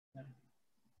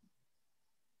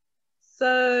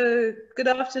So, good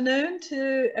afternoon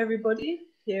to everybody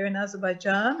here in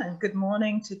Azerbaijan and good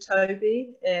morning to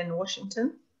Toby in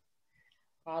Washington.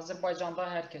 Azərbaycanda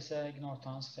hər kəsə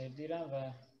günortanız xeyir deyirəm və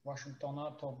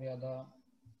Washingtona, Toby'ya da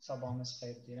sabahınız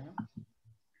xeyir deyirəm.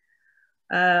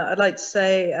 I'd like to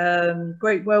say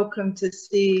great welcome to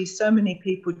see so many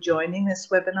people joining this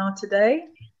webinar today.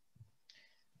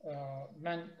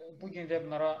 Mən bugün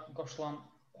webinara qoşulan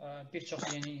bir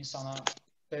çox yeni insana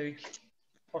böyük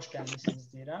xoş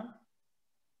gəlmisiniz deyirəm.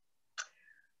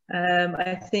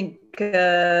 I think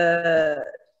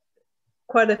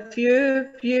quite a few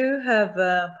of you have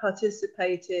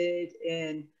participated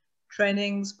in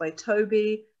trainings by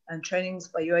Toby and trainings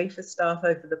by UEFA staff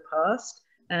over the past.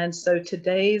 And so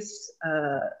today's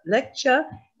lecture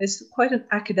is quite an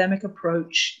academic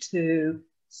approach to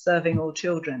serving all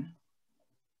children.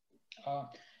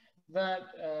 Və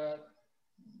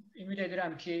ümid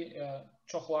edirəm ki,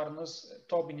 çoxlarınız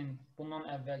Toby'nin bundan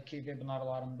əvvəlki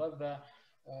webinarlarında və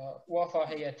UEFA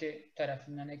heyəti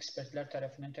tərəfindən, ekspertlər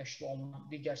tərəfindən təşkil olunan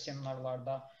digər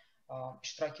seminarlarda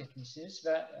iştirak etmişsiniz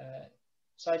və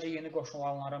sadəcə yeni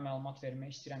qoşulanlara məlumat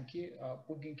vermək istəyirəm ki,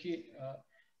 bugünkü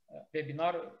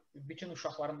webinar bütün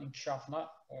uşaqların inkişafına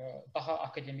daha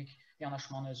akademik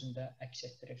yanaşmanı özündə əks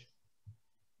etdirir.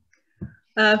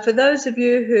 For those of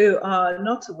you who are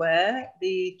not aware,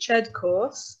 the CHED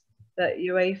course that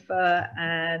UEFA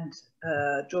and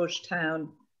Georgetown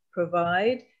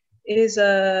provide is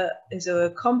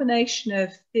a combination of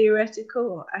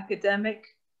theoretical or academic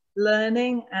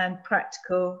learning and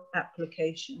practical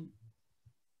application.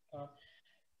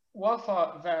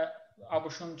 UEFA və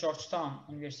ABŞ-ın Georgetown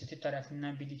Universiteti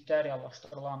tərəfindən birlikdə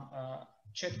reallaşdırılan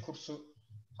CHED kursu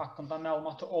haqqında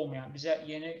məlumatı olmayan bizə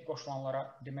yeni qoşulanlara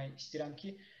demək istəyirəm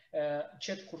ki,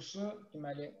 CHED kursu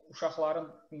deməli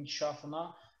uşaqların inkişafına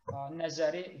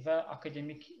nəzəri və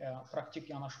akademik praktik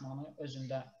yanaşmanı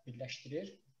özündə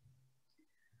birləşdirir.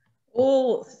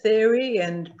 All theory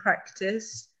and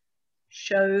practice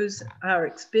shows, our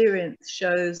experience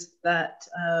shows that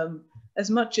as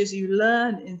much as you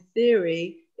learn in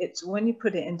theory, it's when you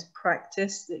put it into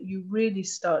practice that you really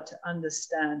start to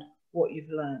understand what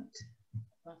you've learned.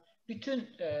 Bütün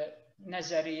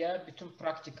nəzəriyyə, bütün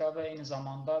praktika və eyni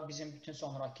zamanda bizim bütün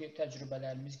sonraki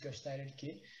təcrübələrimiz göstərir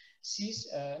ki, siz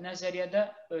nəzəriyyədə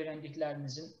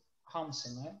öyrəndiklərinizin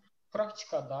hamısını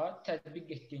praktikada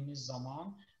tətbiq etdiyiniz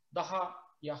zaman daha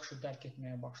yaxşı dərk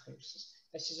etməyə başlayırsınız.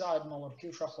 Və sizə aydın olur ki,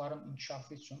 uşaqların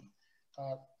inkişafı üçün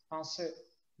hansı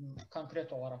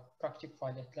konkret olaraq praktik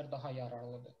fəaliyyətlər daha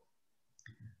yararlıdır.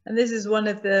 And this is one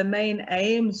of the main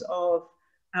aims of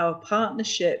our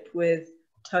partnership with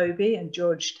Toby and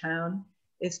Georgetown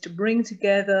is to bring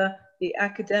together the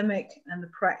academic and the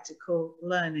practical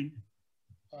learning.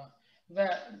 Və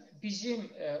bizim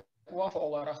UEFA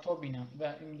olaraq Toby ilə və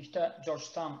ümumilikdə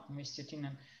Georgetown Universiteti ilə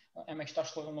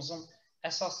əməkdaşlığımızın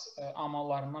əsas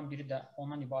amallarından biri də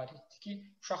ondan ibarətdir ki,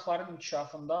 uşaqların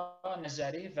inkişafında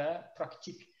nəzəri və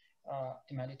praktik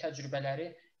deməli təcrübələri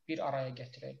bir araya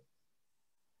gətirək.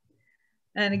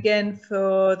 And again,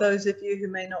 for those of you who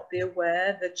may not be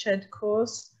aware, the CHED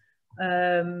course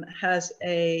has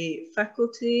a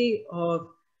faculty of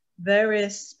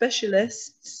various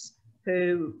specialists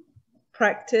who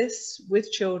practice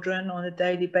with children on a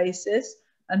daily basis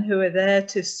and who are there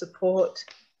to support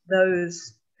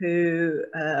those who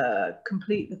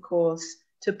complete the course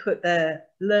to put their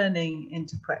learning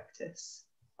into practice.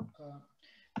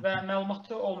 Və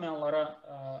məlumatı olmayanlara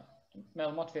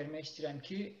məlumat vermək istəyirəm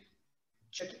ki,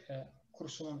 CHED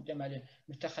kursunun deməli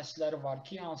mütəxəssisləri var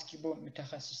ki, hansı ki bu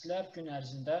mütəxəssislər gün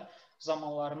ərzində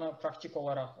zamanlarını praktik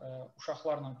olaraq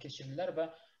uşaqlarla keçirirlər və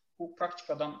bu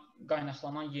praktikadan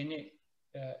qaynaqlanan yeni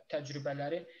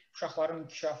təcrübələri uşaqların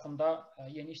inkişafında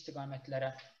yeni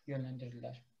istiqamətlərə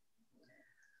yönləndirirlər.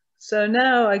 So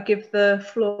now I give the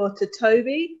floor to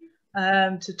Toby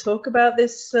to talk about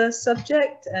this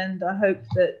subject, and I hope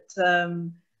that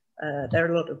there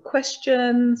are a lot of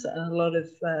questions and a lot of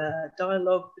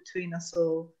dialogue between us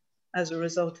all as a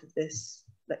result of this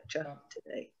lecture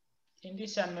today. İndi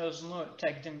isə mövzunu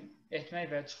təqdim etmək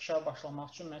və çıxışa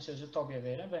başlamaq üçün mən sözü Toby'yə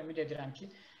verirəm və ümid edirəm ki,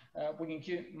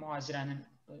 bugünkü mühazirənin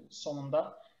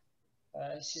sonunda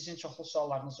sizin çoxlu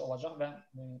suallarınız olacaq və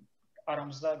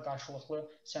aramızda qarşılıqlı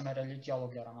səmərəli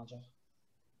dialoq yaranacaq.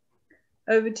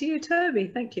 Over to you, Toby.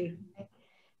 Thank you.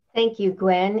 Thank you,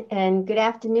 Gwen, and good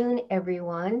afternoon,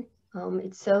 everyone.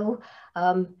 I'm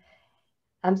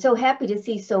so happy to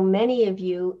see so many of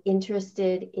you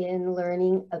interested in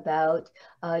learning about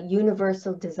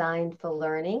universal design for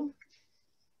learning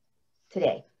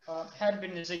today. Hər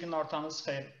birinizə günortanız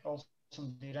xeyir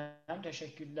olsun deyirəm.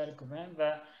 Təşəkkürlər Gwen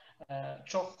və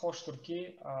çox xoşdur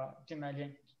ki, deməli,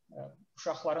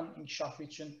 uşaqların inkişafı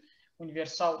üçün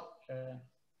universal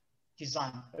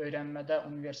dizayn, öyrənmədə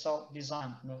universal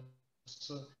dizayn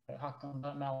mövzusu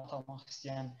haqqında məlumat almaq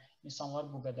istəyən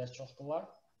insanlar bu qədər çoxdurlar.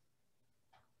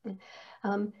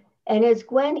 And as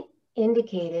Gwen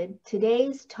indicated,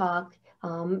 today's talk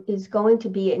is going to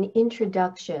be an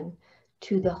introduction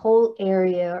to the whole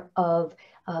area of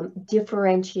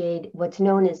what's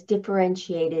known as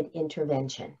differentiated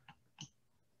intervention.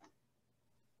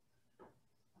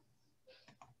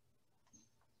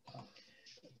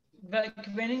 Və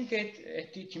Gwen'in qeyd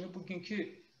etdiyi kimi bugünkü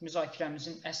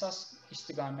müzakirəmizin əsas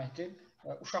istiqaməti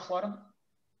uşaqların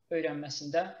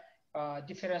öyrənməsində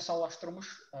diferensiallaşdırılmış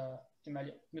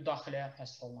deməli müdaxiləyə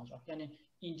həsr olunacaq. Yəni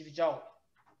individual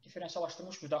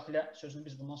diferensiallaşdırılmış müdaxilə sözünü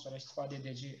biz bundan sonra istifadə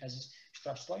edəcəyik əziz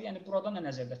iştirakçılar. Yəni burada nə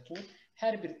nəzərdə tutulur?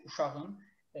 Hər bir uşağın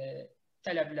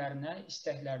tələblərinə,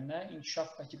 istəklərinə,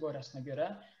 inkişaf kateqoriyasına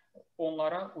görə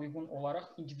onlara uyğun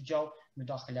olaraq individual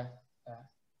müdaxilə,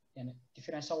 yəni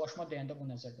diferensiallaşma deyəndə bu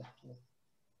nəzərdə tutulur.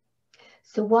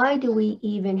 So why do we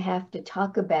even have to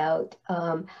talk about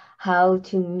how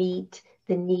to meet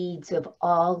the needs of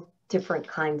all different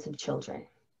kinds of children?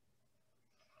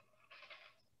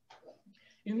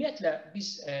 Ümumiyyətlə,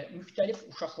 biz müxtəlif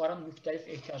uşaqların müxtəlif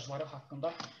ehtiyacları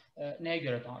haqqında nəyə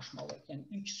görə danışmalıyıq? Yəni,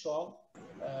 ilk sual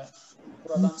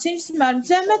buradan... Sinif müəllim,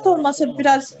 zəhmət olmasa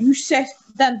biraz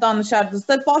yüksəkdən danışardınız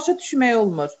da, başa düşmək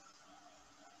olmur.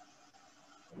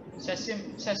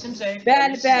 Səsim zəif.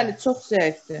 Bəli, çox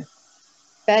zəifdir.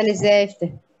 Bəli,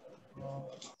 zəifdir.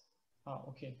 Ha,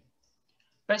 okey.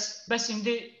 Bəs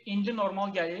indi normal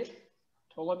gəlir?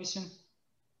 Ola bilsin.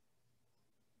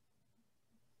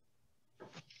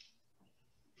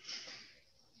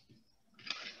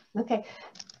 Okay.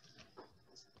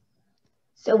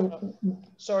 So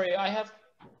sorry,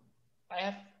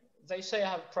 they say I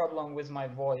have a problem with my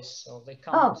voice, so they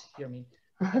can't hear me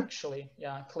actually,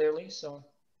 yeah, clearly. So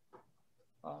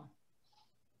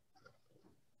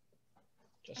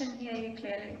just hear you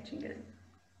clearly.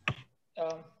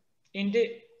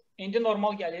 İndi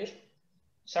normal gəlir.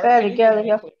 Bəli,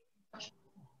 gəlir.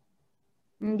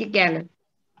 İndi gəlir.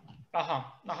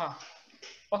 Aha.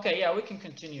 Okay, yeah, we can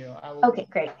continue. Okay,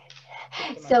 great.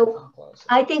 So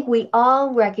I think we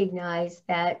all recognize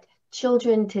that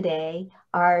children today,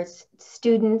 our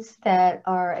students that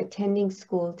are attending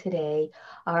school today,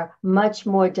 are much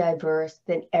more diverse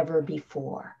than ever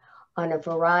before on a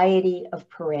variety of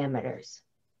parameters.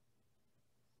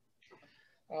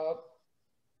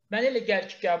 Mən elə gəlir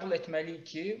ki, qəbul etməliyik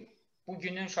ki,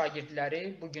 bugünün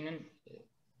şagirdləri, bugünün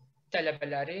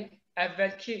tələbələri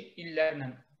əvvəlki illərlə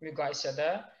müqayisədə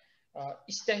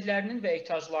istəklərinin və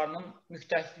ehtiyaclarının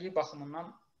müxtəlifliyi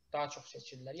baxımından daha çox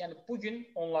seçirlər. Yəni, bugün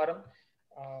onların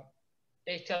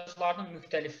ehtiyaclarının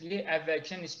müxtəlifliyi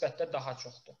əvvəlkinə nisbətdə daha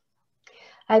çoxdur.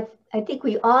 I think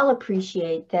we all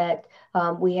appreciate that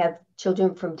we have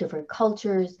children from different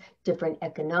cultures, different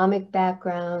economic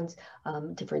backgrounds,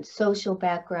 different social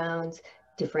backgrounds,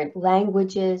 different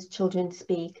languages children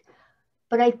speak.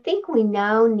 But I think we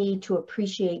now need to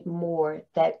appreciate more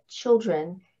that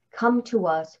children come to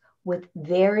us with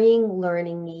varying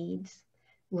learning needs,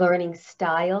 learning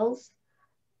styles,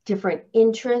 different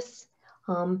interests,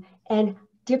 and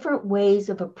different ways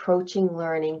of approaching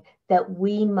learning that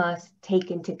we must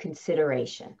take into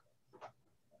consideration.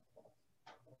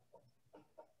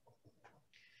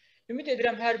 Ümid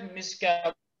edirəm hər birimiz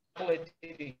qəbul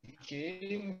edirik ki,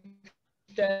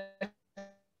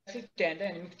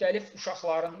 müxtəlif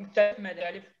uşaqların,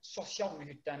 müxtəlif sosial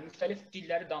mühitdən, müxtəlif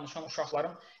dilləri danışan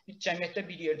uşaqların cəmiyyətdə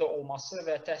bir yerdə olması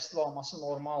və təhsil alması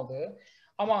normaldır.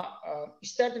 Amma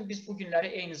istərdim biz bu günləri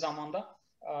eyni zamanda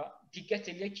diqqət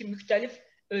edək ki, müxtəlif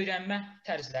öyrənmə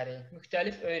tərzləri,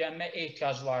 müxtəlif öyrənmə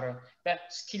ehtiyacları və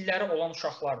stilləri olan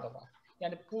uşaqlar da var.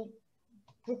 Yəni, bu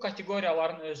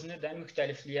kateqoriyaların özünü də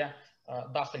müxtəlifliyə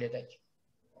daxil edək.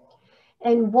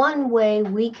 And one way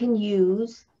we can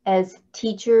use as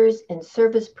teachers and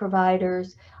service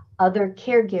providers, other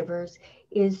caregivers,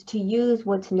 is to use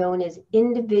what's known as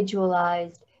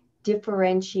individualized,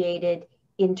 differentiated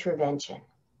intervention.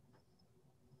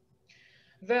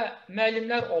 Və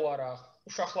müəllimlər olaraq,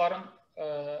 uşaqların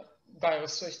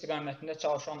qayğısı istiqamətində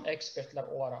çalışan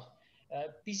ekspertlər olaraq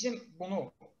bizim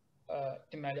bunu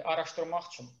deməli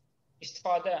araşdırmaq üçün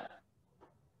istifadə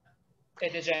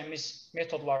edəcəyimiz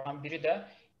metodlardan biri də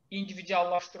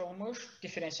individuallaşdırılmış,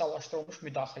 diferensiallaşdırılmış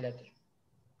müdaxilədir.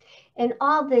 And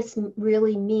all this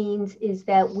really means is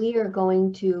that we are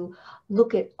going to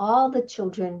look at all the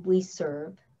children we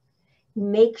serve,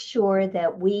 make sure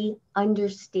that we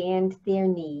understand their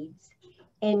needs,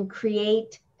 and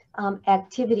create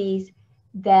activities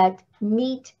that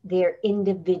meet their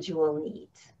individual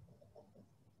needs.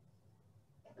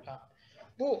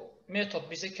 Bu metod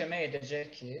bizə kömək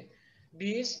edəcək ki,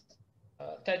 biz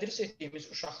tədris etdiyimiz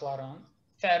uşaqların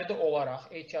fərdi olaraq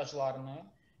ehtiyaclarını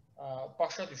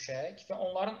başa düşək və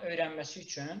onların öyrənməsi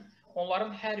üçün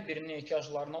onların hər birinin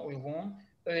ehtiyaclarına uyğun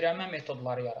öyrənmə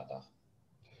metodları yaradaq.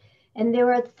 And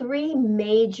there are three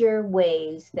major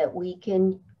ways that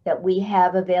we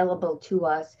have available to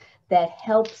us that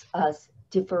helps us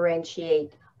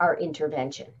differentiate our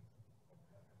intervention.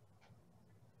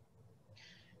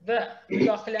 Və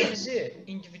müdaxiləmizi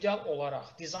individual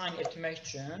olaraq dizayn etmək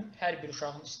üçün hər bir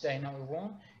uşağın istəyinə uyğun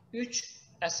 3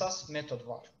 əsas metod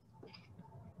var.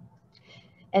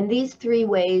 And these three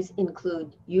ways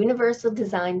include universal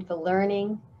design for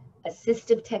learning,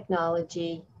 assistive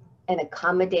technology, and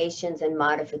accommodations and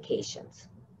modifications.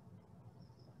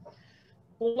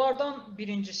 Bunlardan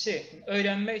birincisi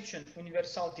öyrənmək üçün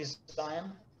universal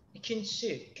dizayn,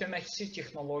 ikincisi köməkçi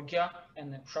texnologiya,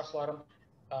 yəni uşaqların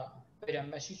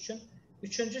öyrənməsi üçün,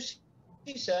 üçüncüsü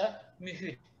isə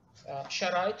mühit,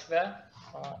 şərait və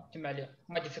deməli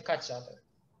modifikasiyadır.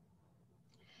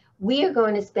 We are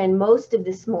going to spend most of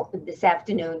this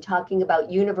afternoon talking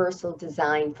about universal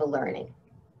design for learning.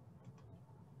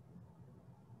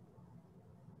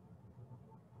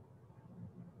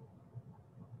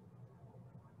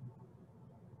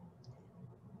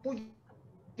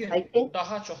 Bugün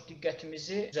daha çox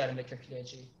diqqətimizi üzərində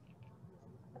kökləyəcəyik.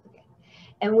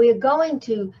 And we're going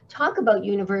to talk about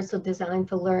universal design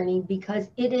for learning because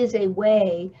it is a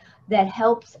way that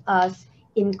helps us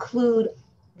include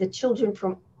the children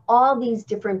from all these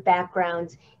different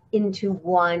backgrounds into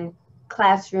one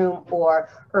classroom or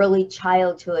early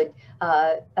childhood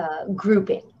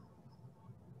grouping.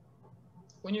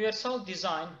 Universal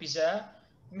dizayn bizə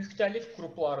müxtəlif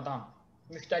qruplardan,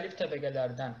 müxtəlif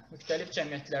təbəqələrdən, müxtəlif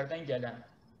cəmiyyətlərdən gələn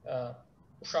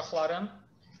uşaqların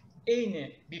eyni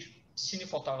bir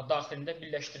sinif otağı daxilində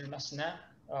birləşdirilməsinə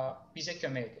bizə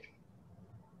kömək edir.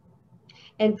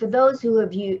 And for those who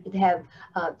have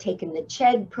taken the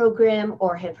CHED program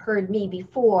or have heard me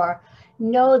before,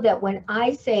 know that when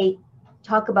I say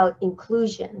talk about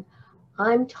inclusion,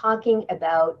 I'm talking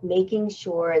about making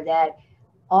sure that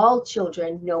all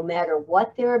children, no matter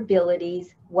what their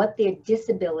abilities, what their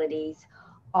disabilities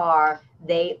are,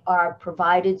 they are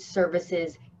provided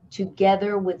services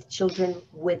together with children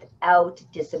without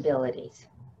disabilities.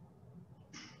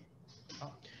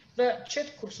 Və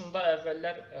CHED kursunda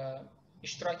əvvəllər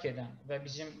iştirak edən və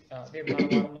bizim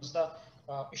webinarlarımızda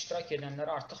iştirak edənlər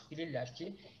artıq bilirlər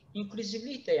ki,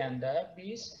 inklüzivlik deyəndə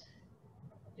biz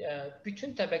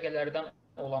bütün təbəqələrdən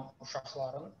olan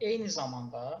uşaqların eyni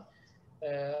zamanda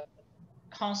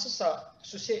hansısa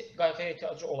xüsusi qayğıya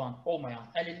ehtiyacı olan, olmayan,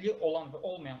 əlilliyi olan və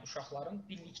olmayan uşaqların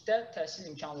birlikdə təhsil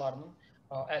imkanlarının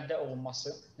əldə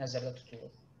olunması nəzərdə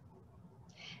tutulur.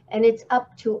 And it's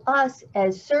up to us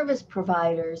as service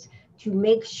providers to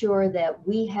make sure that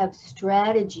we have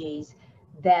strategies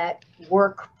that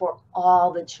work for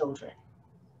all the children.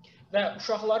 Və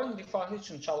uşaqların rifahı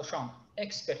üçün çalışan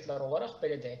ekspertlər olaraq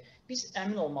belə deyək, biz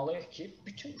əmin olmalıyıq ki,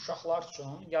 bütün uşaqlar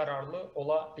üçün yararlı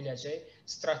ola biləcək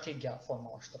strategiya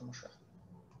formalaşdırmışıq.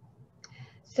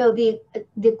 So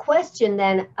the question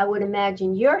then I would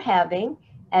imagine you're having,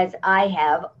 as I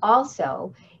have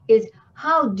also, is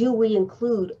how do we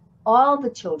include all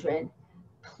the children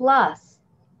plus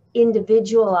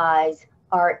individualize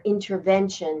our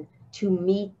intervention to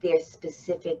meet their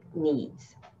specific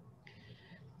needs?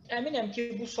 Əminəm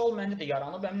ki, bu sual məndə də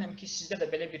yaranıb, əminəm ki, sizdə də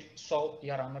belə bir sual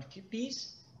yaranır ki,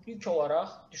 biz ilk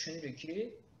olaraq düşünürük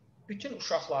ki, bütün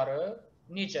uşaqları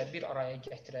necə bir araya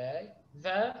gətirək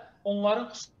və onların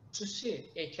xüsusi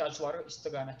ehtiyacları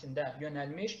istiqamətində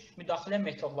yönəlmiş müdaxilə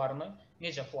metodlarını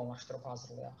necə planlaşdırıb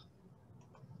hazırlayaq?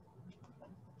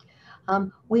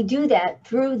 We do that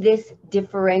through this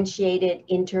differentiated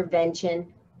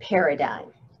intervention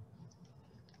paradigm.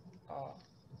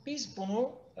 Biz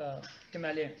bunu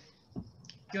deməli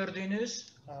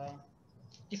gördüyünüz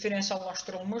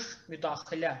diferensiallaşdırılmış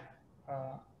müdaxilə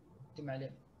deməli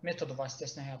metodu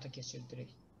vasitəsilə həyata keçirdirik.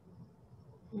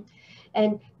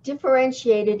 And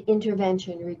differentiated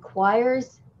intervention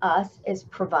requires us as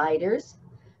providers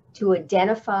to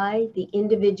identify the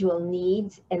individual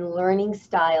needs and learning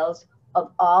styles of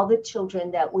all the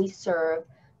children that we serve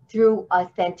through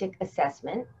authentic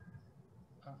assessment.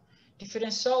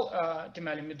 Diferensial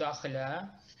deməli müdaxilə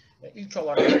ilk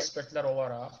olaraq ekspertlər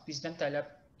olaraq bizdən tələb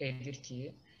edir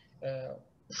ki,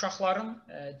 uşaqların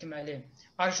deməli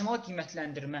orijinal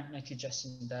qiymətləndirmə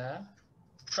nəticəsində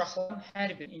uşaqların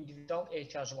hər bir individual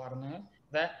ehtiyaclarını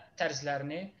və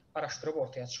tərzlərini araşdırıb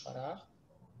ortaya çıxaraq.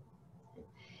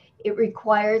 It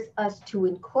requires us to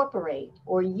incorporate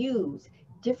or use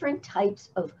different types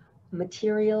of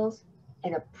materials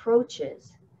and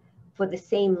approaches for the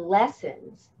same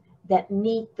lessons that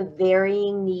meet the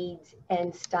varying needs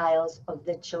and styles of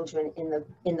the children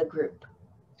in the group.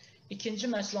 İkinci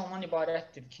məsələ ondan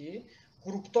ibarətdir ki,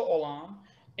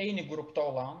 eyni qrupda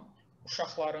olan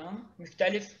uşaqların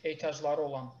müxtəlif ehtiyacları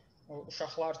olan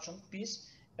uşaqlar üçün biz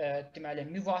deməli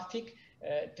müvafiq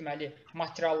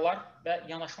materiallar və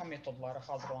yanaşma metodları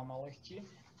hazırlamalıyıq ki,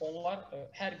 onlar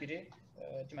hər biri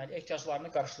deməli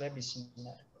ehtiyaclarını qarşılaya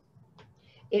bilsinlər.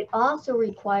 It also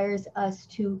requires us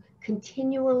to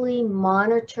continually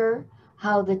monitor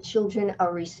how the children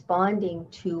are responding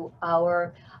to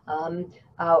our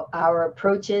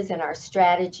approaches and our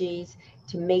strategies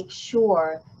to make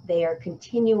sure they are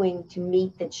continuing to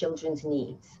meet the children's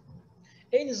needs.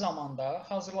 Eyni zamanda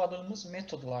hazırladığımız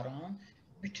metodların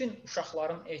bütün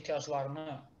uşaqların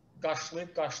ehtiyaclarını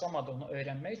qarşılayıb qarşılamadığını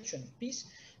öyrənmək üçün biz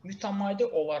mütəmadi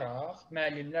olaraq,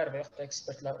 müəllimlər və yaxud da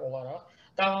ekspertlər olaraq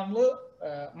davamlı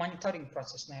monitoring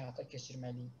prosesini həyata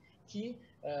keçirməliyik ki,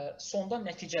 sonda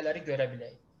nəticələri görə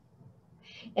bilək.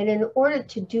 And in order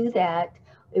to do that,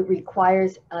 it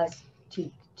requires us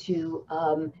to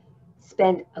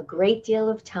spend a great deal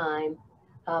of time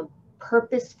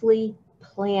purposefully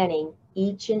planning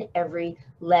each and every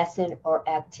lesson or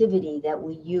activity that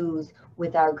we use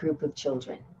with our group of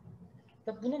children.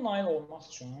 Və buna nail olmaq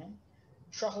üçün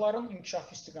uşaqların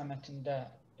inkişafı istiqamətində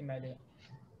deməli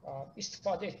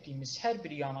istifadə etdiyimiz hər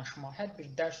bir yanaşma, hər bir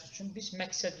dərs üçün biz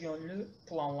məqsədyönlü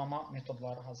planlama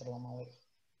metodları hazırlamalıyıq.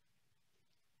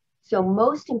 So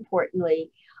most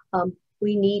importantly,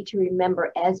 we need to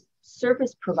remember as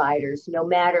service providers, no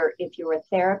matter if you're a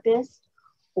therapist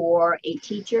or a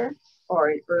teacher or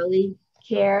an early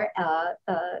care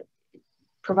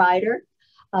provider,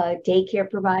 a daycare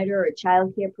provider or a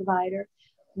child care provider,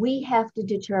 we have to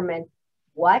determine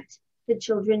what the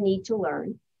children need to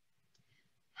learn,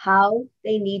 how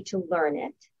they need to learn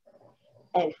it,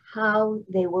 and how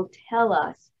they will tell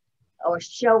us or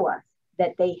show us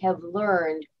that they have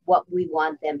learned what we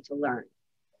want them to learn.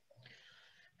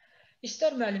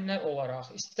 İstər müəllimlər olaraq,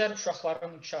 istər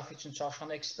uşaqların inkişafı üçün çalışan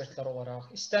ekspertlər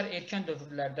olaraq, istər erkən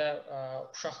dövrlərdə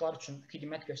uşaqlar üçün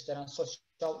xidmət göstərən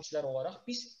sosial işçilər olaraq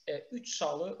biz 3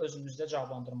 sualı özümüzdə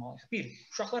cavablandırmalıyıq. 1.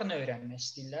 Uşaqlar nə öyrənmək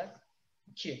istəyirlər?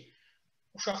 2.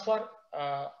 Uşaqlar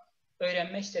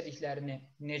öyrənmək istədiklərini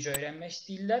necə öyrənmək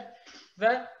istəyirlər?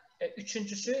 Və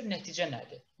üçüncüsü nəticə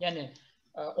nədir? Yəni,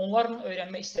 onların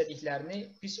öyrənmək istədiklərini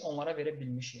biz onlara verə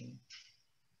bilmişik.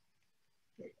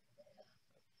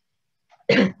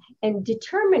 And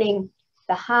determining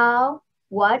the how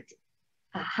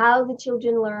the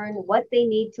children learn, what they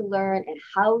need to learn, and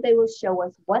how they will show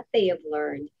us what they have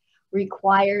learned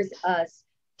requires us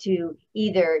to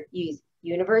either use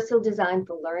universal design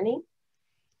for learning,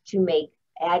 to make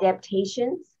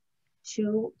adaptations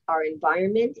to our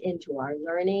environment and to our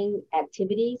learning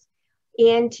activities,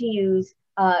 and to use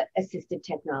assistive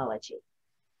technology.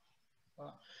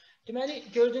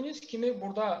 Deməli, gördüyünüz kimi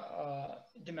burada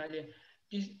deməli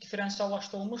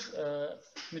diferensiallaşdırılmış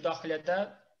müdaxilədə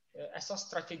əsas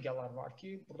strategiyalar var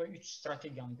ki, burada 3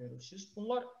 strategiyanı görürsünüz.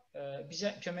 Bunlar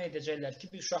bizə kömək edəcəklər ki,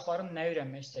 biz uşaqların nə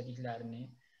öyrənmək istədiklərini,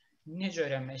 necə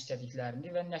öyrənmək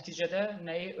istədiklərini və nəticədə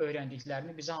nəyi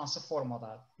öyrəndiklərini, bizə hansı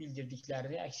formada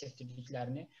bildirdiklərini, əks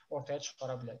etdirdiklərini ortaya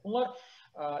çıxara bilər. Bunlar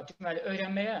deməli,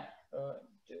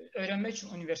 öyrənmək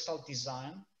üçün universal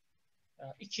dizayn,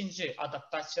 ikinci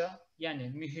adaptasiya,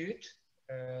 yəni mühit,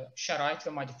 şərait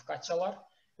və modifikasiyalar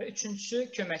və üçüncüsü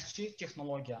köməkçi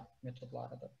texnologiya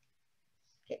metodlarıdır.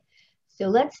 Okay. So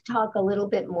let's talk a little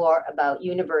bit more about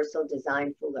universal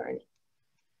design for learning.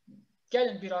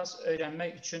 Gəlin biraz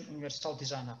öyrənmək üçün universal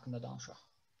dizayn haqqında danışaq.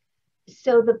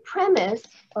 So the premise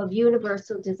of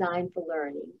universal design for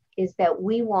learning is that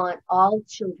we want all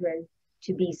children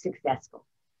to be successful.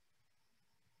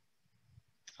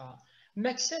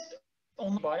 Məqsəd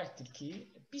ondan ibarətdir ki,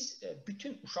 biz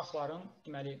bütün uşaqların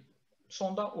deməli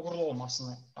sonda uğurlu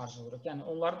olmasını arzulayırıq. Yəni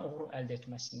onların uğur əldə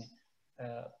etməsini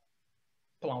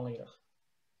planlayırıq.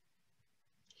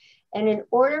 And in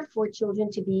order for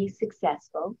children to be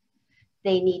successful,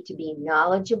 they need to be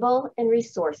knowledgeable and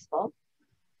resourceful.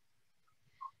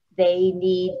 They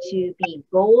need to be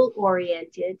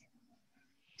goal-oriented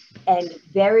and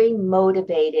very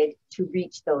motivated to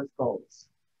reach those goals.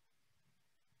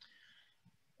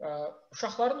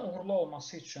 Uşaqların uğurlu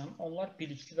olması üçün onlar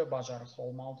bilikli və bacarıqlı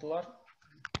olmalıdırlar.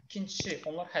 İkincisi,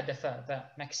 onlar hədəfə və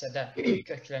məqsədə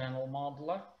köklənən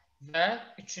olmalıdırlar. Və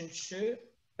üçüncüsü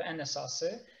və ən əsası,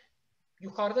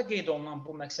 yuxarıda qeyd olunan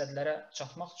bu məqsədlərə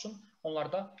çatmaq üçün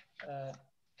onlarda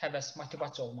həvəs,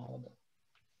 motivasiya olmalıdır.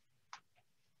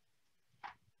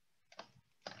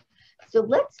 So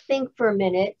let's think for a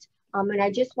minute, and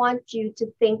I just want you to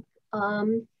think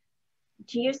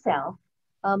to yourself,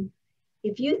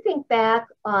 if you think back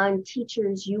on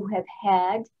teachers you have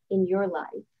had in your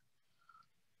life,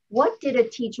 what did a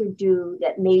teacher do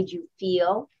that made you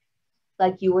feel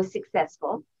like you were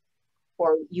successful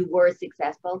or you were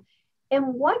successful?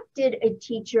 And what did a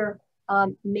teacher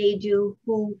made you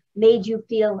who made you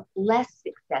feel less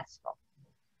successful?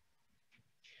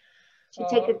 So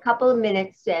take a couple of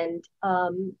minutes and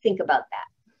think about that.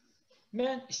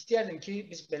 Mən istəyərdim ki,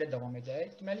 biz belə davam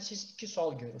edək. Deməli, siz iki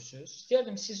sual görürsünüz.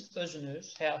 İstəyərdim siz özünüz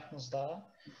həyatınızda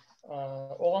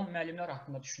olan müəllimlər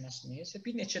haqqında düşünəsiniz və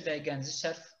bir neçə dəqiqənizi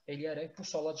sərf eləyərək bu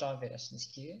suala cavab verəsiniz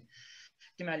ki,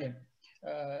 deməli,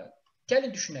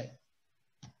 gəlin düşünək.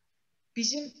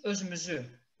 Bizim özümüzü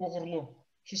uğurlu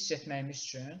hiss etməyimiz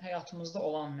üçün həyatımızda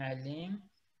olan müəllim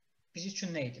biz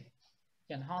üçün nə edib?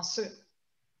 Yəni, hansı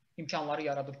imkanları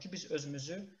yaradıb ki, biz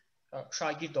özümüzü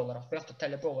şagird olaraq və yaxud da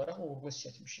tələbə olaraq uğurlu hiss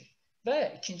etmişik. Və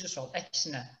ikinci sual,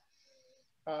 əksinə,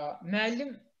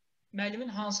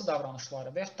 müəllimin hansı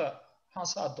davranışları və yaxud da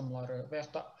hansı addımları və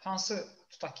yaxud da hansı,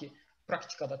 tutaq ki,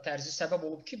 praktikada tərzi səbəb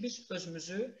olub ki, biz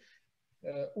özümüzü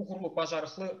uğurlu,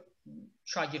 bacarıqlı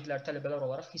şagirdlər, tələbələr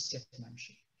olaraq hiss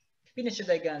etməmişik. Bir neçə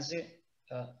dəqiqənizi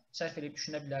sərf edib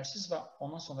düşünə bilərsiniz və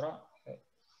ondan sonra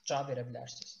cavab verə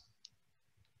bilərsiniz.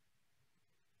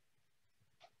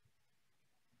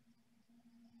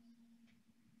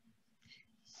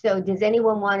 So does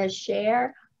anyone want to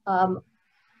share?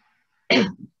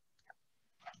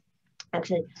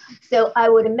 Actually, so I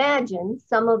would imagine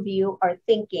some of you are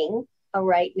thinking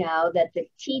right now that the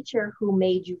teacher who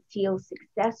made you feel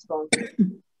successful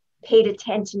paid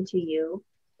attention to you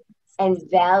and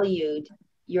valued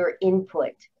your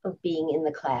input of being in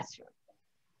the classroom.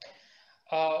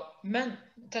 Mən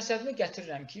təsəvvürə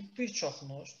gətirirəm ki, bir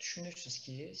çoxunuz düşünürsünüz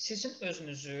ki, sizin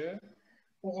özünüzü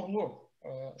uğurlu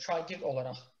şagird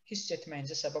olaraq hiss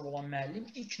etməyinizə səbəb olan müəllim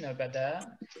ilk növbədə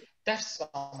dərs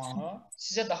zamanı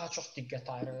sizə daha çox diqqət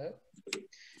ayırır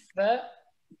və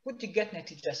bu diqqət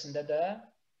nəticəsində də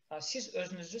siz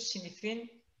özünüzü sinifin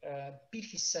bir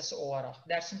hissəsi olaraq,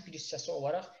 dərsin bir hissəsi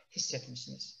olaraq hiss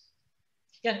etmişsiniz.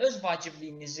 Yəni, öz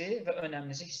vacibliyinizi və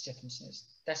önəminizi hiss etmişsiniz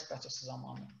dərs prosesi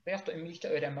zamanı və yaxud da ümumilikdə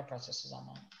öyrənmə prosesi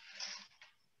zamanı.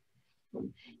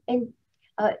 And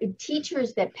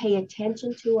teachers that pay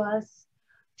attention to us,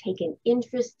 take an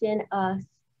interest in us,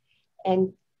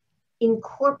 and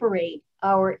incorporate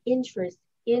our interest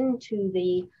into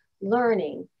the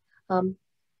learning,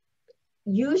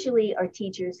 usually are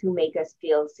teachers who make us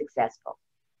feel successful.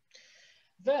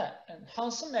 Və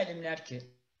hansı müəllimlər ki,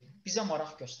 bizə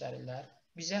maraq göstərirlər,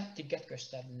 bizə diqqət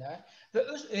göstərirlər və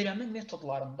öz öyrənmə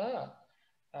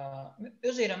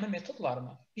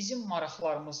metodlarını bizim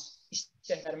maraqlarımız,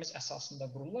 istəklərimiz əsasında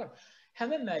qururlar.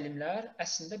 Həmin müəllimlər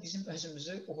əslində bizim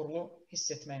özümüzü uğurlu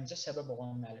hiss etməyimizə səbəb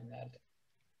olan müəllimlərdir.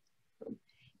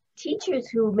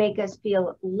 Teachers who make us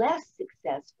feel less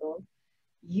successful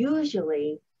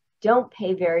usually don't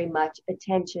pay very much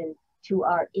attention to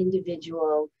our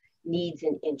individual needs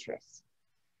and interests.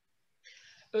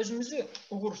 Özümüzü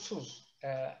uğursuz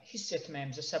hiss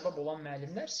etməyimizə səbəb olan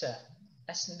müəllimlər isə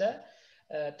əslində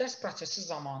dərs prosesi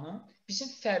zamanı bizim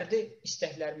fərdi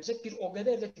istəklərimizə bir o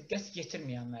qədər də diqqət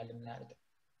yetirməyən müəllimlərdir.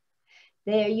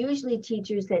 They are usually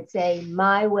teachers that say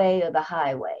my way or the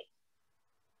highway.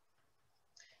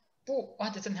 Bu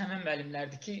adətən həmin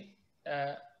müəllimlərdir ki,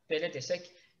 belə desək,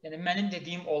 yəni mənim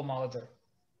dediyim olmalıdır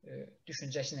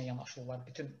düşüncəsinə yanaşırlar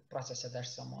bütün prosesə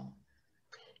dərs zamanı.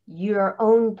 Your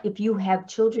own, if you have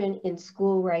children in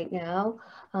school right now,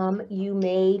 you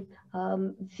may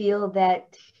feel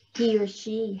that he or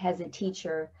she has a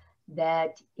teacher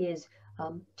that is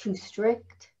too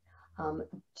strict,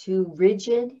 too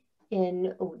rigid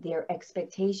in their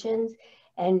expectations,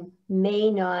 and may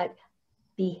not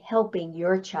be helping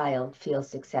your child feel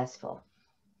successful.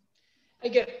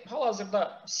 Əgər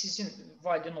hal-hazırda sizin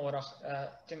valideyn olaraq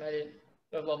deməli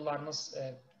övladlarınız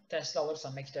təhsil alırsa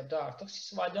məktəbdə artıq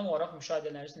siz valideyn olaraq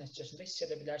müşahidələriniz nəticəsində hiss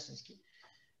edə bilərsiniz ki,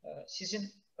 sizin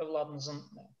övladınızın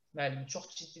müəllimi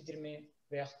çox ciddidirmi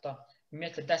və yaxud da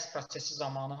ümumiyyətlə dərs prosesi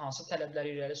zamanı hansı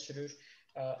tələbləri irəli sürür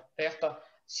və yaxud da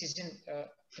sizin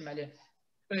deməli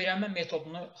öyrənmə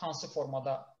metodunu hansı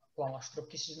formada planlaşdırıb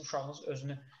ki, sizin uşağınız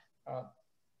özünü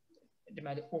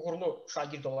deməli uğurlu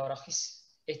şagird olaraq hiss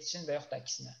etsin və yaxud da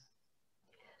əksinə.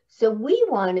 So we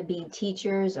want to be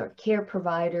teachers or care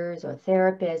providers or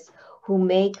therapists who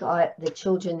make the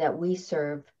children that we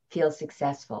serve feel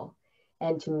successful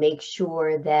and to make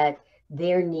sure that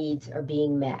their needs are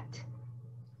being met.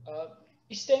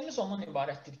 İstəyimiz ondan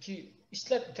ibarətdir ki,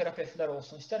 istər terapevtlər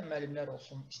olsun, istər müəllimlər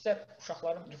olsun, istər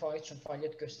uşaqların rifahı üçün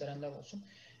fəaliyyət göstərənlər olsun,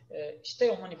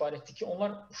 istək ondan ibarətdir ki,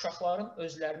 onlar uşaqların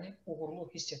özlərini uğurlu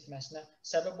hiss etməsinə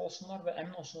səbəb olsunlar və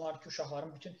əmin olsunlar ki,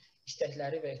 uşaqların bütün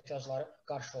istəkləri və ehtiyacları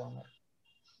qarşılanır.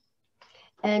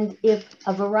 And if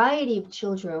a variety of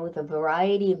children with a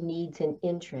variety of needs and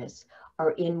interests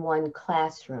are in one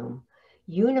classroom,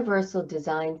 universal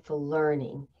design for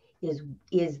learning is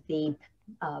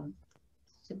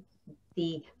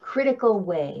the critical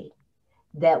way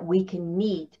that we can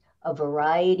meet a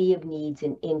variety of needs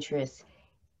and interests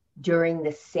during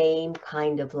the same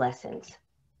kind of lessons.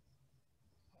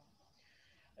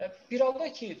 Bir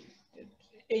halda ki,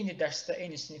 eyni dərsdə,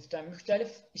 eyni sinifdə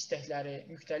müxtəlif istəkləri,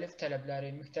 müxtəlif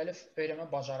tələbləri, müxtəlif öyrənmə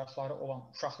bacarıqları olan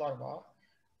uşaqlar var.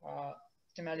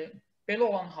 Deməli, belə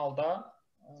olan halda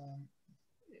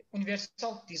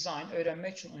universal dizayn,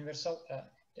 öyrənmək üçün universal,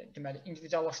 deməli,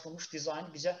 individuallaşdırılmış dizayn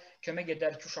bizə kömək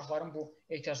edər ki, uşaqların bu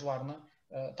ehtiyaclarını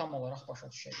tam olaraq başa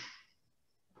düşək.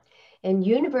 And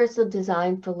universal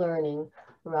design for learning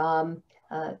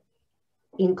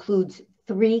includes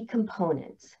 3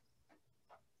 components.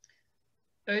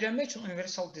 Öyrənmək üçün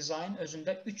universal dizayn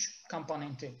özündə 3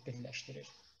 komponenti birləşdirir.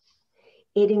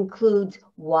 It includes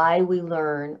why we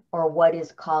learn, or what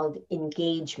is called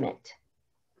engagement.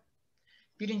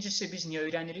 Birincisi, biz niyə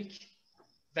öyrənirik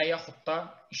və yaxud da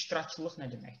iştirakçılıq nə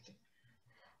deməkdir?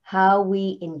 How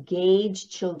we engage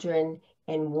children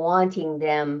and wanting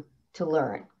them to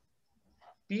learn.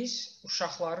 Biz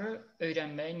uşaqları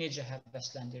öyrənməyə necə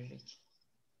həvəsləndiririk?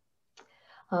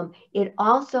 It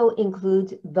also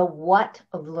includes the what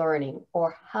of learning,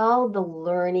 or how the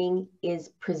learning is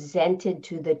presented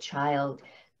to the child,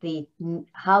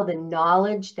 how the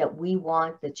knowledge that we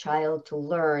want the child to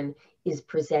learn is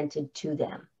presented to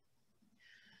them.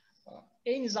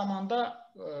 Eyni zamanda,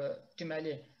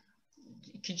 deməli,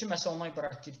 ikinci məsələ ondan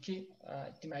ibarətdir ki,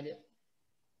 deməli,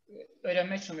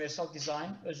 öyrənmək üçün universal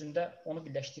dizayn özündə onu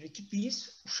birləşdirir ki,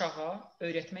 biz uşağa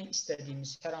öyrətmək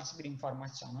istədiyimiz hər hansı bir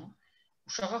informasiyanı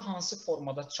uşağa hansı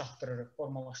formada çatdırırıq,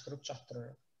 formalaşdırıb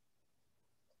çatdırırıq.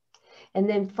 And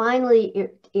then finally,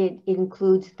 it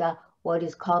includes what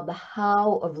is called the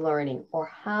how of learning, or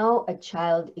how a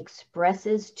child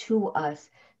expresses to us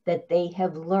that they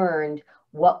have learned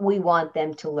what we want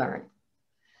them to learn.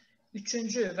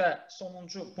 Üçüncü və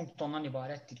sonuncu punkt ondan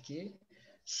ibarətdir ki,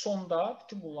 sonda,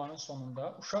 bütün bunların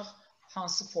sonunda uşaq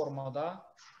hansı formada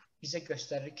bizə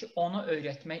göstərir ki, ona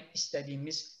öyrətmək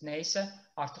istədiyimiz nə isə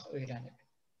artıq öyrənib.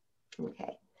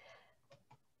 Okay.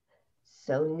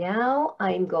 So now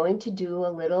I'm going to do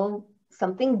a little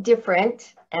something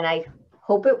different, and I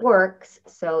hope it works.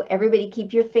 So everybody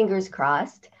keep your fingers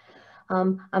crossed.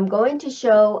 I'm going to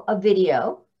show a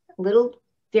video, a little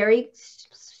very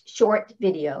short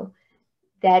video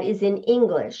that is in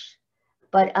English,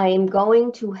 but I am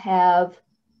going to have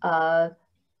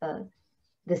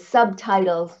the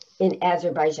subtitles in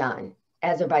Azerbaijani.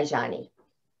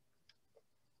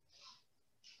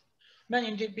 Mən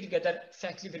indi bir qədər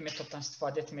fərqli bir metoddan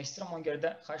istifadə etmək istəyirəm. Ona görə də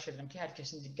xahiş edirəm ki, hər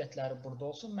kəsin diqqətləri burada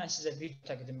olsun. Mən sizə video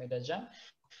təqdim edəcəm.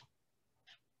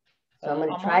 So I'm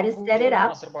going to try to set it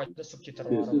up. This is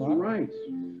right.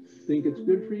 Think it's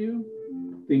good for you?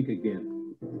 Think again.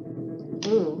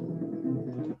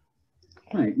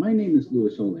 Hi, my name is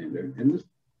Louis Olander, and this.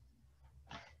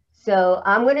 So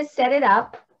I'm going to set it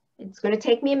up. It's going to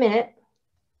take me a minute.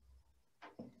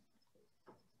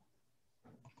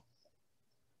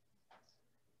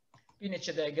 Bir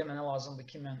neçə dəqiqə mənə lazımdır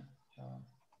ki, mən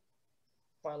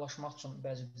paylaşmaq üçün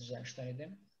bəzi düzəlişlər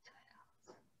edim.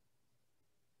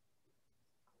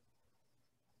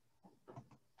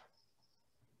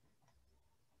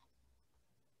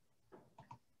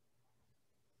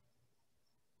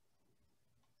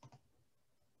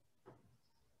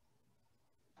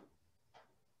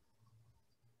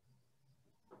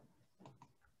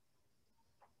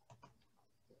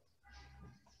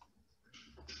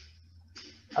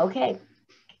 Okay,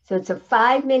 so it's a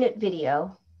 5-minute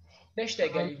video. 5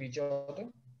 dəqiqəlik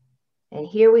videodur. And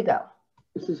here we go.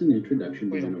 This is an introduction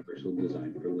to universal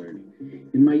design for learning.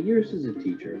 In my years as a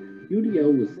teacher,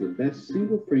 UDL was the best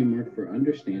single framework for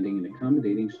understanding and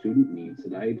accommodating student needs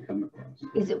that I had come across.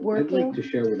 Is it working? I'd like to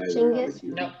share what I learned with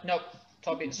you. No,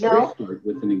 Toby, sorry. Let's start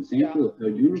with an example of how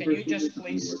universal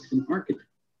design works in architecture.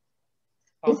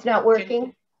 It's not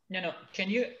working? No. Can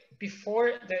you,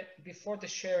 before the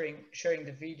sharing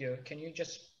the video, can you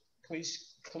just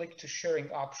please click to sharing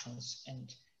options,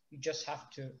 and you just have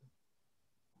to.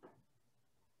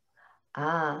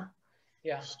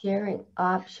 Yeah. Sharing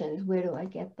options. Where do I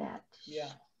get that?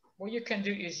 Yeah. What you can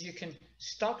do is you can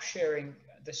stop sharing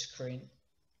the screen,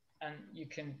 and you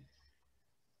can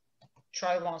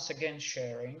try once again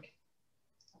sharing.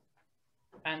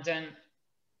 And then,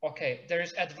 okay, there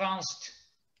is advanced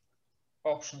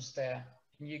options there.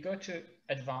 And you go to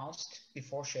advanced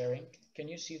before sharing. Can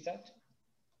you see that?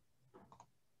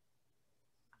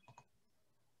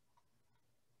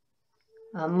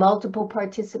 Multiple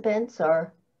participants,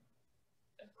 or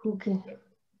who can?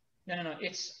 No.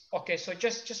 It's okay. So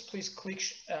just please click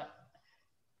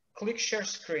share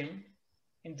screen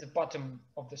in the bottom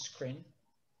of the screen.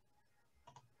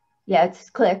 Yeah, it's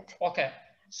clicked. Okay.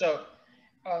 So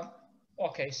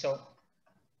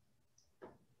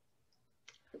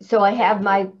So I have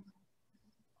my.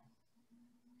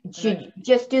 Should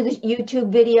just do the YouTube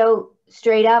video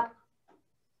straight up?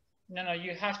 No.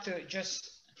 You have to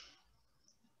just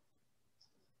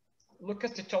look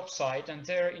at the top side, and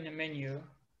there in the menu,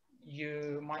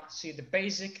 you might see the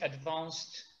basic,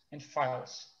 advanced, and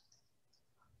files.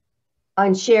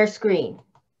 On share screen.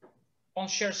 On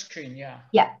share screen, yeah.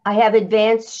 Yeah, I have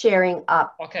advanced sharing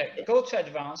up. Okay, go to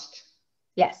advanced.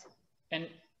 Yes. And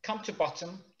come to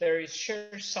bottom. There is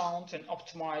share sound and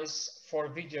optimize for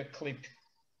video clip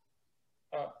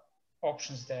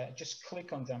options there. Just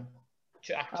click on them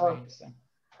to activate them.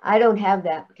 I don't have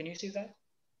that. Can you see that?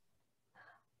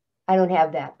 I don't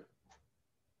have that.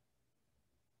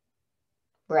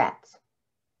 Rats.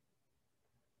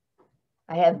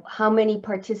 I have how many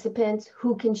participants,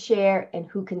 who can share, and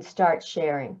who can start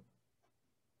sharing.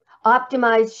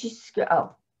 Optimize,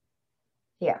 oh,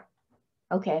 here,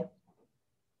 okay.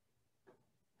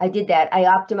 I did that. I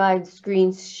optimized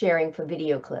screen sharing for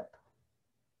video clip.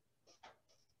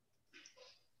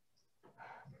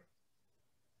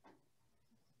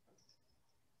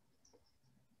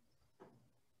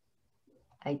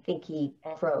 I think he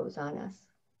froze on us.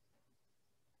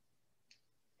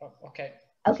 Okay.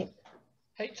 Okay.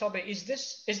 Hey Toby, is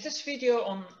this video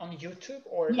on YouTube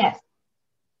or? Yes.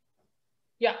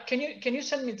 Yeah. Can you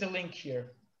send me the link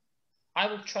here? I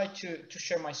will try to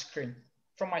share my screen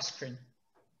from my screen.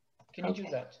 Can you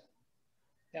do that?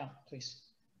 Yeah, please.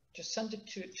 Just send it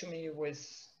to me with.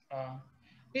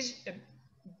 Biz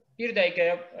bir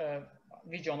dəqiqəyə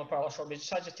videonu paylaşa biləcəyik.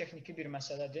 Sadəcə texniki bir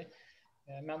məsələdir.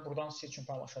 Mən buradan sizin üçün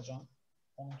paylaşacağım.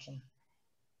 Onun üçün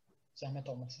zəhmət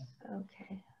olmasın.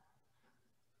 Okay.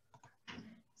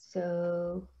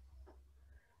 So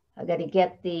I got to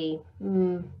get the.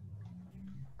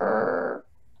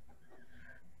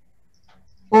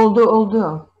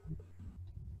 Oldu.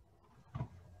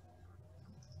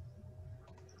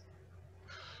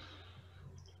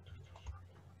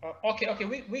 Okay.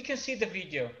 We can see the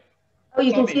video. Oh,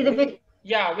 you Toby, can see the video.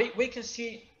 Yeah, we can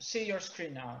see your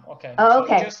screen now. Okay. Oh,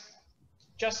 okay. So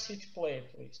just hit play,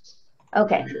 please.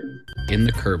 Okay. In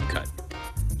the curb cut.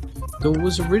 Though it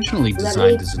was originally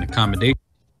designed as an accommodation,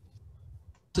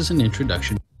 this is an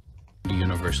introduction to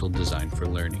universal design for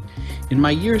learning. In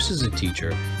my years as a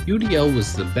teacher, UDL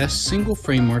was the best single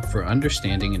framework for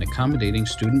understanding and accommodating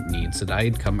student needs that I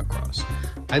had come across.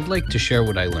 I'd like to share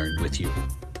what I learned with you.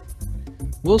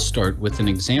 We'll start with an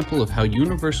example of how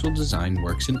universal design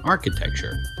works in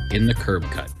architecture, in the curb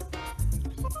cut.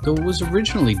 Though it was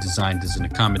originally designed as an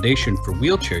accommodation for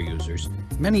wheelchair users,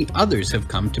 many others have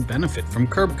come to benefit from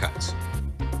curb cuts,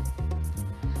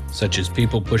 such as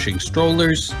people pushing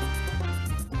strollers,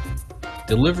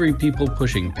 delivery people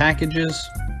pushing packages,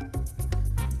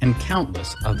 and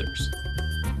countless others.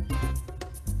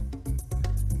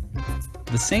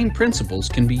 The same principles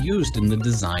can be used in the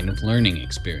design of learning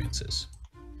experiences.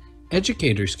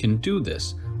 Educators can do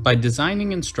this by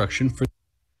designing instruction for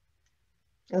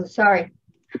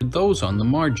those on the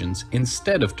margins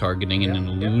instead of targeting an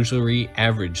illusory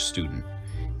average student.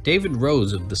 David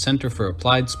Rose of the Center for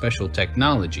Applied Special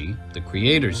Technology, the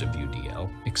creators of UDL,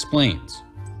 explains.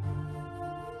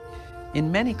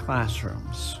 In many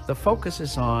classrooms, the focus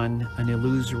is on an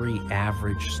illusory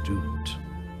average student.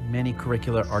 Many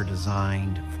curricula are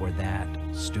designed for that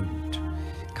student.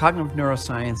 Cognitive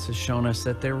neuroscience has shown us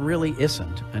that there really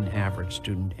isn't an average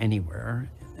student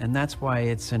anywhere, and that's why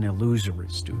it's an illusory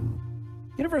student.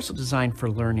 Universal design for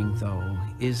learning, though,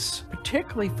 is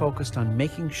particularly focused on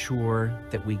making sure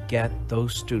that we get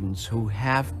those students who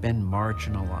have been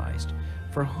marginalized,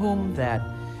 for whom that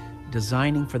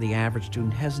designing for the average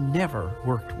student has never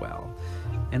worked well.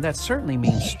 And that certainly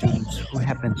means students who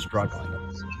have been struggling.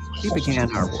 We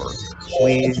began our work.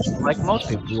 We, like most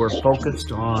people, were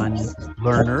focused on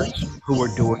learners who were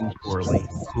doing poorly,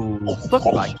 who looked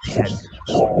like they had.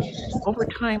 Over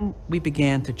time, we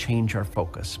began to change our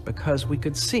focus because we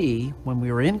could see when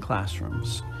we were in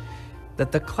classrooms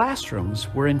that the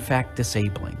classrooms were in fact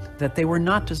disabling, that they were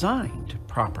not designed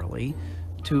properly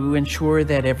to ensure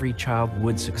that every child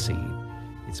would succeed.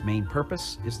 Its main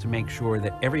purpose is to make sure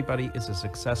that everybody is a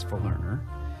successful learner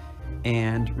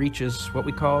and reaches what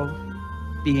we call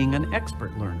being an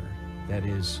expert learner. That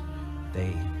is,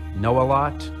 they know a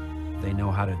lot, they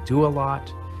know how to do a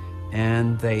lot,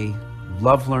 and they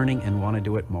love learning and want to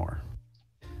do it more.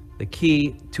 The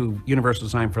key to Universal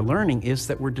Design for Learning is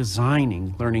that we're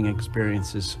designing learning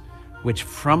experiences which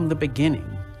from the beginning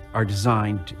are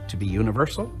designed to be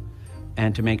universal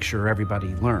and to make sure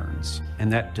everybody learns.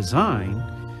 And that design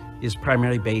is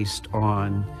primarily based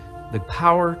on the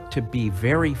power to be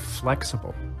very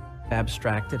flexible.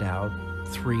 Abstracted out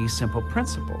 3 simple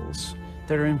principles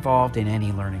that are involved in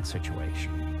any learning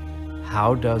situation.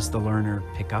 How does the learner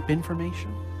pick up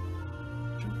information?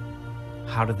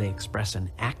 How do they express and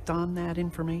act on that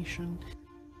information?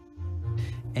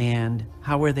 And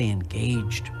how are they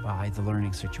engaged by the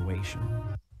learning situation?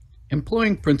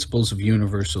 Employing principles of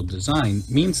universal design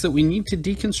means that we need to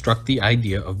deconstruct the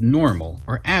idea of normal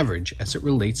or average as it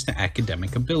relates to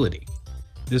academic ability.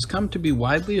 It has come to be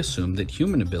widely assumed that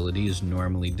human ability is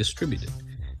normally distributed.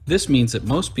 This means that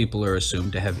most people are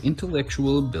assumed to have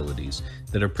intellectual abilities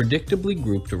that are predictably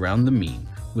grouped around the mean,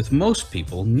 with most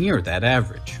people near that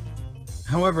average.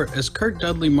 However, as Kurt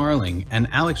Dudley Marling and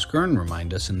Alex Gurn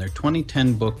remind us in their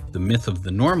 2010 book, The Myth of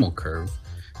the Normal Curve,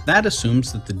 that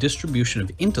assumes that the distribution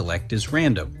of intellect is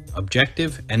random,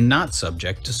 objective, and not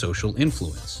subject to social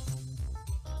influence.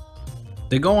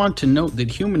 They go on to note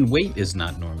that human weight is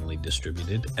not normally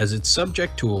distributed, as it's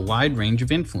subject to a wide range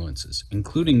of influences,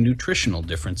 including nutritional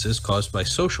differences caused by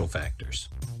social factors.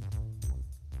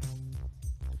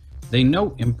 They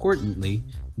note, importantly,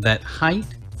 that height,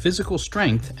 physical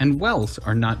strength, and wealth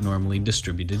are not normally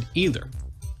distributed either.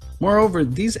 Moreover,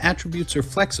 these attributes are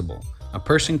flexible. A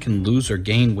person can lose or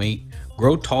gain weight,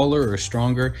 grow taller or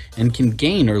stronger, and can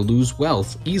gain or lose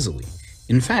wealth easily.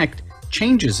 In fact,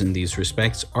 changes in these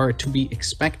respects are to be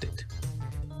expected.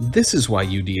 This is why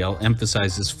UDL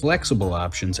emphasizes flexible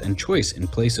options and choice in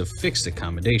place of fixed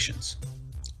accommodations.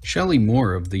 Shelley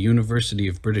Moore of the University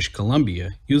of British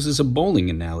Columbia uses a bowling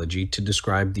analogy to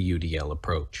describe the UDL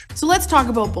approach. So let's talk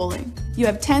about bowling. You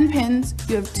have 10 pins,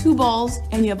 you have 2 balls,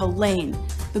 and you have a lane.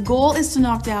 The goal is to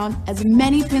knock down as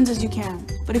many pins as you can.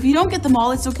 But if you don't get them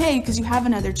all, it's okay because you have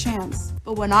another chance.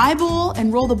 But when I bowl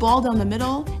and roll the ball down the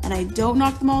middle and I don't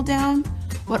knock them all down,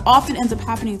 what often ends up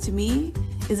happening to me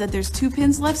is that there's 2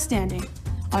 pins left standing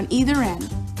on either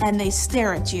end and they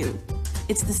stare at you.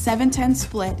 It's the 7-10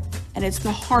 split, and it's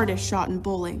the hardest shot in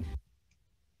bowling.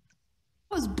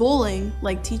 Was bowling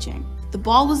like teaching? The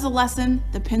ball was the lesson,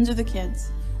 the pins are the kids.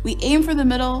 We aim for the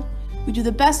middle, we do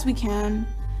the best we can.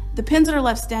 The pins that are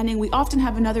left standing, we often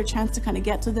have another chance to kind of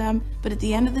get to them, but at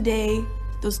the end of the day,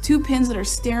 those 2 pins that are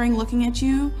staring, looking at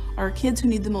you, are kids who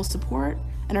need the most support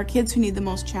and are kids who need the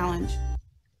most challenge.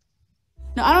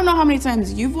 Now, I don't know how many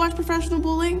times you've watched professional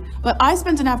bowling, but I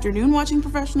spent an afternoon watching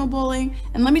professional bowling,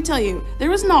 and let me tell you, there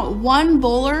was not one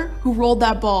bowler who rolled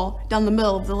that ball down the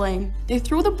middle of the lane. They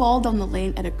throw the ball down the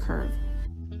lane at a curve.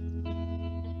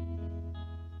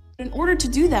 In order to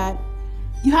do that,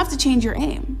 you have to change your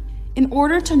aim. In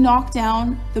order to knock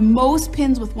down the most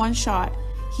pins with one shot,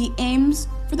 he aims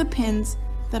for the pins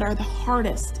that are the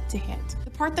hardest to hit.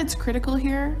 The part that's critical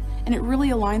here, and it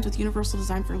really aligns with Universal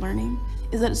Design for Learning,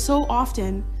 is that so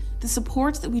often the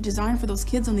supports that we design for those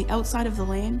kids on the outside of the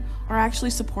lane are actually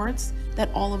supports that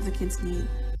all of the kids need.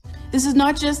 This is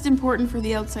not just important for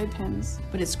the outside pins,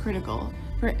 but it's critical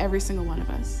for every single one of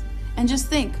us. And just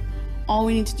think, all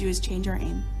we need to do is change our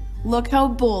aim. Look how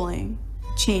bowling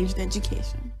changed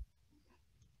education.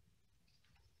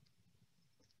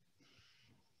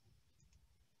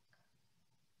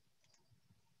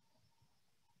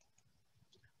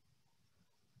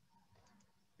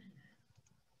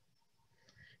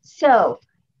 So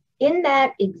in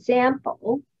that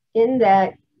example,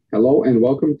 Hello and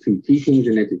welcome to Teachings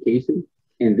in Education.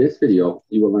 In this video,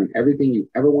 you will learn everything you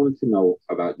ever wanted to know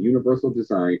about universal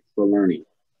design for learning.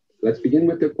 Let's begin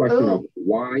with the question of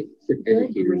why should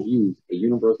educators use a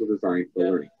universal design for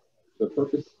learning? The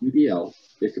purpose of UDL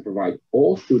is to provide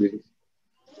all students.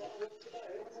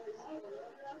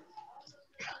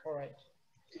 All right.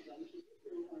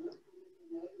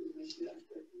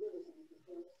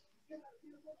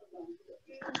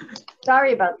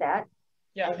 Sorry about that.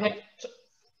 Yeah, hey,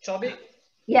 Toby.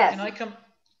 Yes.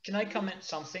 Can I comment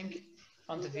something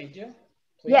on the video,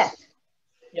 please? Yes.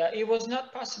 Yeah, it was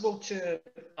not possible to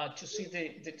see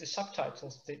the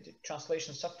subtitles, the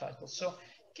translation subtitles. So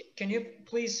can you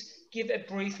please give a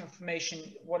brief information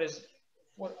what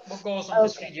goes on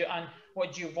this video and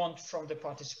what you want from the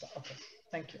participant? Okay,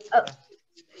 thank you.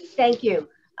 Thank you.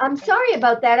 I'm sorry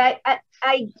about that.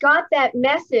 I got that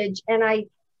message and I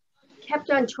kept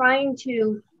on trying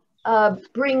to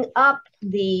bring up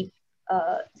the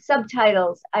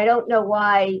subtitles. I don't know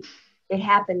why it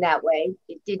happened that way.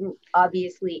 It didn't,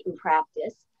 obviously, in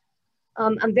practice.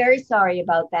 I'm very sorry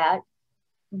about that.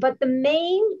 But the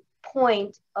main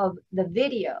point of the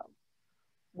video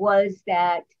was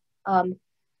that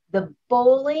the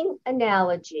bowling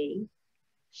analogy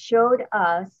showed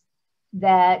us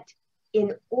that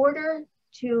in order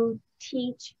to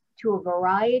teach to a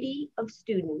variety of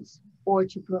students or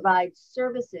to provide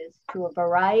services to a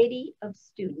variety of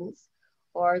students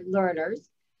or learners,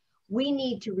 we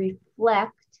need to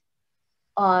reflect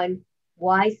on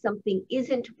why something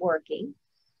isn't working.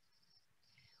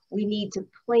 We need to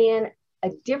plan a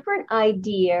different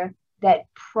idea that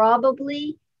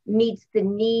probably meets the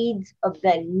needs of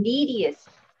the neediest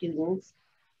students,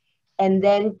 and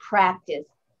then practice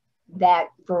that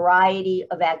variety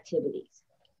of activities.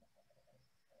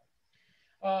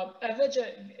 Əvvəlcə,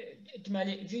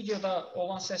 deməli, videoda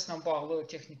olan səslə bağlı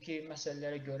texniki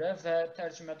məsələlərə görə və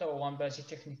tərcümədə olan bəzi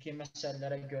texniki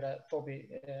məsələlərə görə Toby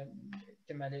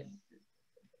deməli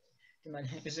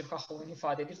üzr xahlığını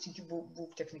ifadə edir. Çünki bu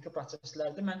texniki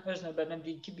proseslərdir. Mən öz növbədən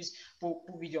deyim ki, biz bu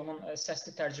videonun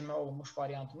səsli tərcümə olunmuş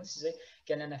variantını sizə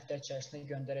gələn həftə içərisində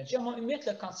göndərəcəyik. Amma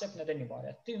ümumiyyətlə konsept nədən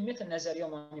ibarətdir? Ümumiyyətlə nəzəriyyə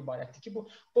ondan ibarətdir ki, bu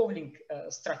bowling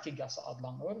strategiyası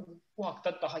adlanır. Bu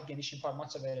haqda daha geniş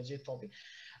informasiya verəcək Toby.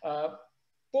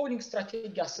 Bowling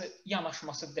strategiyası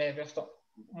yanaşması deyək və ya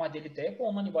modeli deyək, bu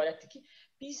ondan ibarətdir ki,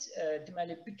 biz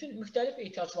deməli bütün müxtəlif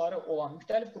ehtiyacları olan,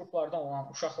 müxtəlif qruplardan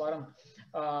olan uşaqların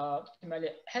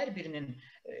deməli hər birinin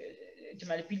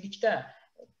deməli birlikdə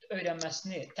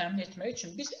öyrənməsini təmin etmək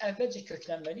üçün biz əvvəlcə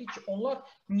köklənməliyik ki, onlar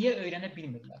niyə öyrənə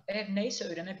bilmirlər? Əgər nəyisə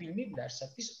öyrənə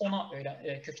bilmirlərsə, biz ona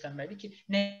köklənməliyik ki,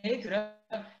 nəyə görə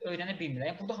öyrənə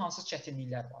bilmirlər? Yəni burada hansı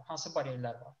çətinliklər var, hansı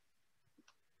bariyerlər var?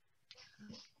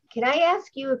 Can I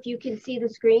ask you if you can see the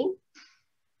screen?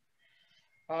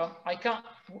 I can't.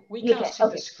 We can't see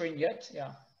the screen yet.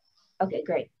 Yeah. Okay,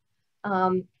 great.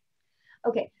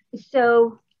 Okay,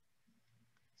 so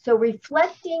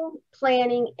reflecting,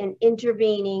 planning, and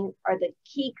intervening are the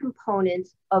key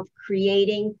components of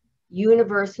creating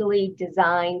universally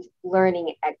designed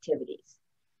learning activities.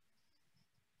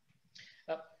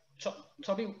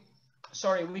 Toby,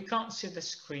 sorry, we can't see the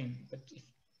screen. But if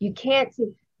you can't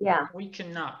see, yeah. We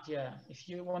cannot, yeah. If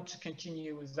you want to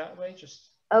continue with that way, just.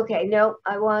 Okay, no,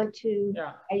 I want to,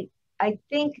 yeah. I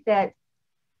think that,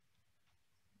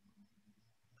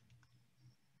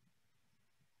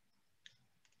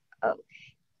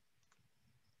 okay.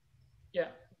 Yeah,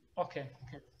 okay.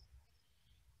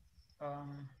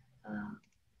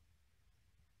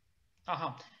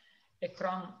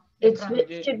 Ekran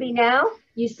it should be now?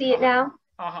 You see it now?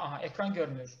 Ekran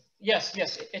görünür. Yes,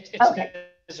 it's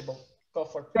okay. Visible. Go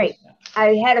for it. Great. Yeah.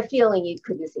 I had a feeling you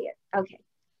couldn't see it. Okay.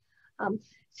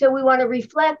 So we want to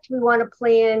reflect, we want to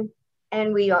plan,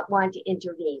 and we want to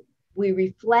intervene. We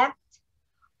reflect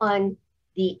on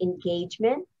the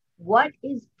engagement. What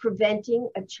is preventing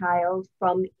a child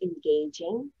from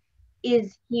engaging?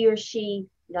 Is he or she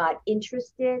not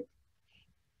interested?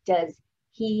 Does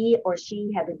he or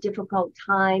she have a difficult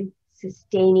time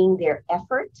sustaining their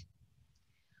effort?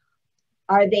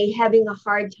 Are they having a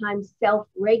hard time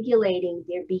self-regulating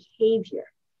their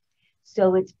behavior?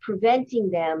 So it's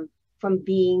preventing them from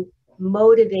being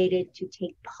motivated to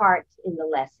take part in the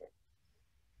lesson.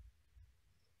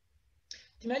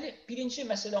 Deməli, birinci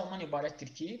məsələ ondan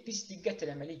ibarətdir ki, biz diqqət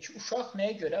eləməliyik ki, uşaq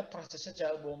nəyə görə prosesə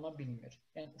cəlb oluna bilmir?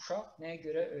 Yəni, uşaq nəyə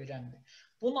görə öyrənmir?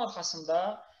 Bunun arxasında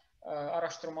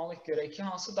araşdırmalıyıq görək ki,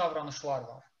 hansı davranışlar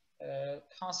var,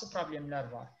 hansı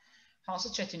problemlər var, hansı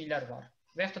çətinliklər var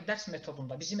və yaxud da dərs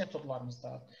metodunda, bizim metodlarımızda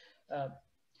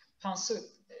hansı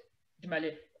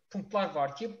deməli, punktlar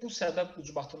var ki, bu səbəb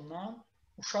ucbatından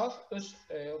uşaq öz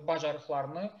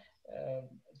bacarıqlarını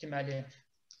deməli,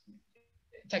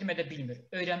 təqdim edə bilmir,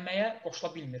 öyrənməyə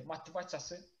qoşula bilmir,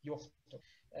 motivasiyası yoxdur.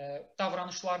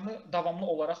 Davranışlarını davamlı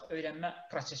olaraq öyrənmə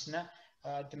prosesinə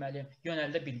deməli,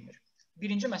 yönəldə bilmir.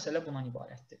 Birinci məsələ bundan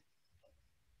ibarətdir.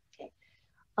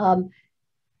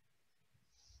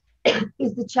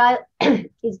 Is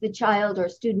the child or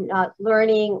student not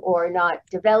learning or not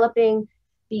developing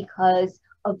because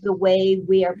of the way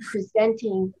we are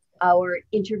presenting our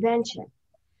intervention?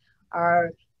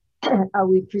 Are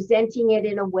we presenting it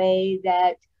in a way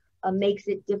that makes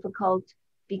it difficult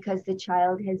because the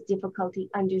child has difficulty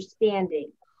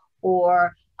understanding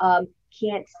or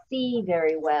can't see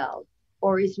very well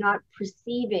or is not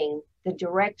perceiving the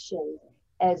direction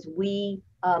as we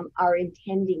are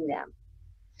intending them?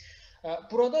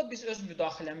 Burada biz öz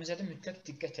müdaxiləmizə də mütləq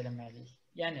diqqət eləməliyik.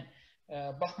 Yəni,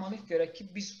 baxmalıyıq görək ki,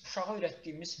 biz uşağa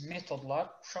öyrətdiyimiz metodlar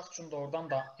uşaq üçün doğrudan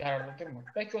da yararlıdırmı?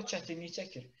 Bəlkə o çətinliyi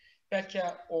çəkir, bəlkə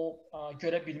o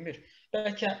görə bilmir,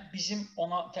 bəlkə bizim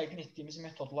ona təqdim etdiyimiz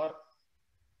metodlar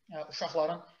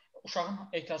uşağın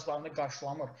ehtiyaclarını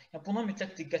qarşılamır. Yəni, buna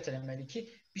mütləq diqqət eləməliyik ki,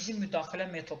 bizim müdaxilə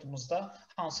metodumuzda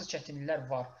hansı çətinliklər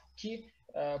var ki,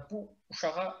 bu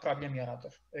uşağa problem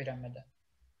yaradır öyrənmədə.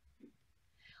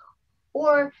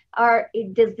 Or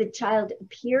does the child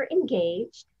appear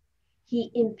engaged? He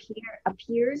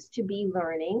appears to be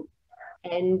learning,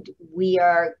 and we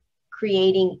are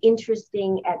creating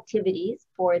interesting activities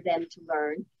for them to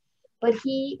learn, but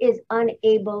he is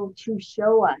unable to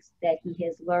show us that he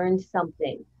has learned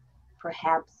something.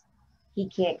 Perhaps he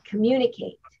can't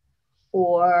communicate,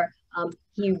 or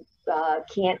he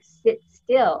can't sit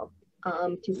still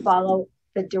to follow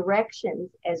the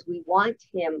directions as we want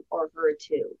him or her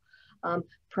to.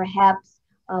 Perhaps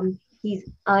he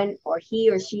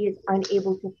or she is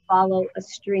unable to follow a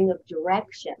string of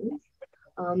directions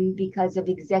because of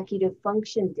executive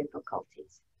function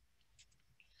difficulties.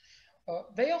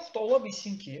 Və yaxud da ola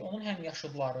bilsin ki, onun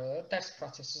həmyaşıdları dərs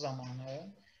prosesi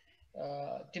zamanı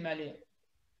deməli,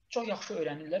 çox yaxşı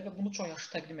öyrənirlər və bunu çox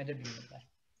yaxşı təqdim edə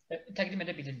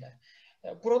bilirlər.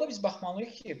 Burada biz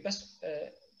baxmalıyıq ki, bəs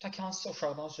ta ki hansısa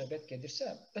uşaqdan söhbət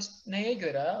gedirsə, bəs nəyə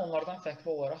görə onlardan fərqli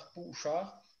olaraq bu uşaq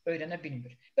öyrənə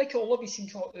bilmir? Bəlkə ola bilsin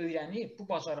ki, o öyrənib, bu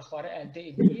bacarıqları əldə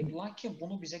edib, lakin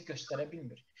bunu bizə göstərə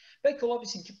bilmir. Bəlkə ola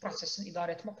bilsin ki,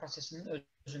 idarə etmə prosesinin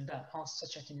özündə hansısa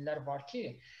çətinliklər var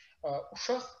ki,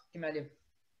 uşaq deməli,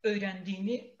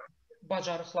 öyrəndiyini,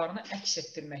 bacarıqlarını əks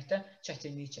etdirməkdə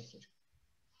çətinlik çəkir.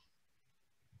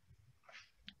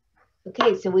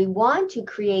 Okay, so we want to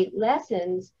create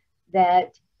lessons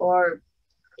or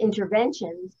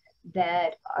interventions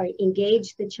that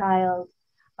engage the child,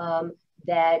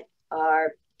 that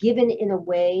are given in a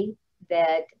way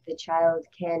that the child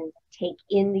can take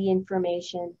in the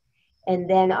information, and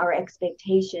then our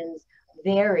expectations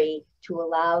vary to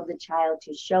allow the child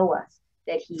to show us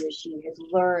that he or she has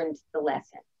learned the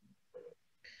lesson.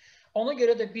 Ona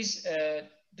görə də biz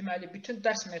deməli bütün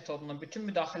dərs metodunu, bütün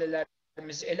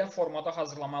müdaxilələrimizi elə formada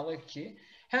hazırlamalıyıq ki,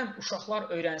 həm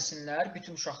uşaqlar öyrənsinlər,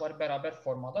 bütün uşaqlar bərabər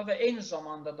formada və eyni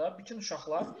zamanda da bütün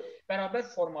uşaqlar bərabər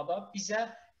formada bizə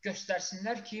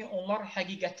göstərsinlər ki, onlar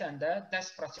həqiqətən də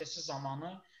dərs prosesi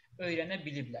zamanı öyrənə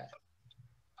biliblər.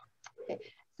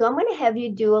 So I'm going to have you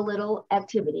do a little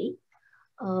activity.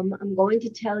 I'm going to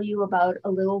tell you about a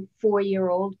little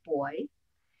 4-year-old boy,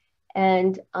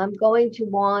 and I'm going to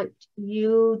want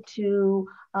you to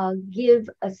give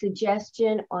a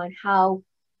suggestion on how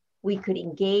we could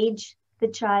engage the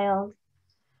child,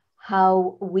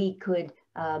 how we could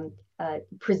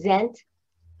present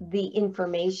the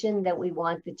information that we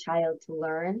want the child to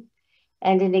learn,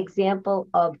 and an example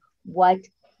of what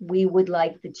we would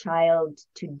like the child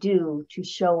to do to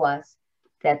show us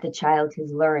that the child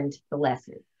has learned the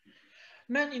lesson.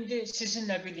 Mən indi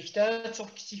sizinlə birlikdə çox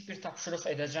kiçik bir tapşırıq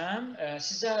edəcəm.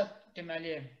 Sizə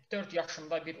deməli 4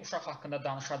 yaşında bir uşaq haqqında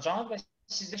danışacağam və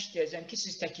sizə istəyəcəm ki,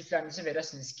 siz təkliflərinizi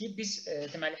verəsiniz ki, biz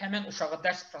deməli həmin uşağı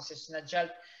dərs prosesinə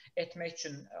cəlb etmək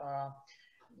üçün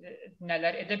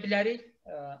nələr edə bilərik?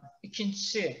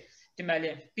 İkincisi,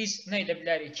 deməli biz nə edə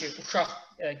bilərik ki, uşaq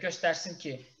göstərsin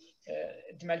ki,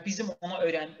 deməli bizim ona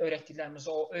öyrətdiklərimizi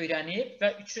o öyrənib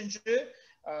və üçüncü,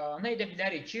 nə edə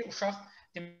bilərik ki, uşaq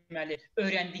deməli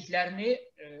öyrəndiklərini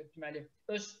deməli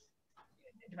öz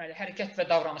deməli hərəkət və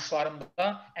davranışlarında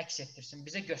əks etdirsin,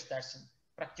 bizə göstərsin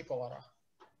praktik olaraq.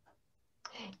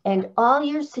 And all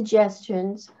your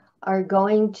suggestions are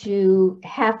going to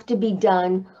have to be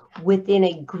done within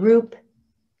a group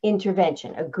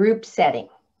intervention, a group setting,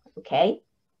 okay?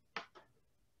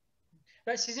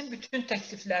 Və sizin bütün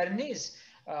təklifləriniz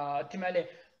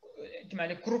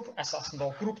deməli qrup əsasında,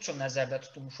 o qrup üçün nəzərdə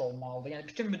tutulmuş olmalıdır. Yəni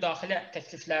bütün müdaxilə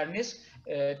təklifləriniz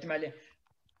deməli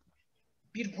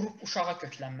bir qrup uşağa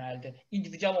köklənməlidir.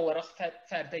 İndividual olaraq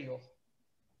fərdə yox.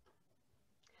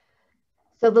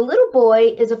 So the little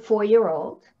boy is a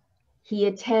 4-year-old. He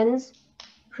attends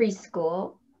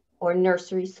preschool or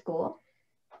nursery school.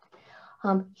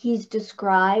 He's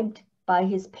described by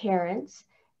his parents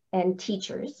and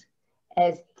teachers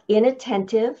as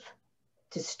inattentive,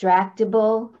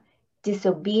 distractible,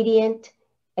 disobedient,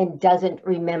 and doesn't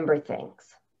remember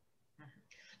things.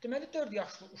 Deməli 4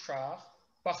 yaşlı uşaq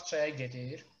bağçaya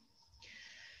gedir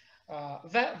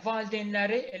və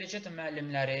valideynləri, eləcə də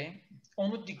müəllimləri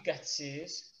onu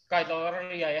diqqətsiz, qaydalara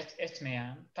riayət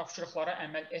etməyən, tapşırıqlara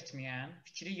əməl etməyən,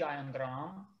 fikri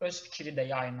yayındıran, öz fikri də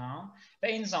yayınan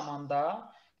və eyni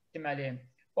zamanda deməli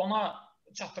ona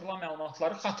çatdırılan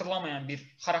məlumatları xatırlamayan bir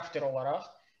xarakter olaraq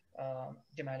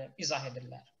deməli izah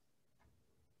edirlər.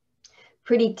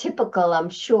 pretty typical, I'm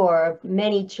sure, of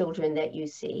many children that you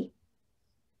see.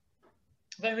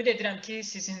 Və ümid edirəm ki,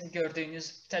 sizin gördüyünüz,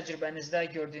 təcrübənizdə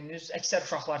gördüyünüz əksər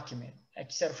uşaqlar kimi,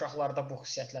 əksər uşaqlarda bu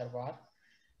xüsusiyyətlər var.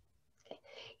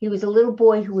 He was a little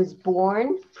boy who was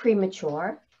born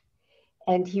premature,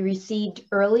 and he received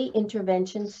early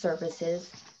intervention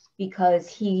services because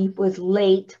he was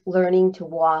late learning to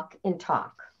walk and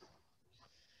talk.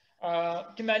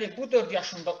 Deməli, bu 4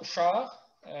 yaşında uşaq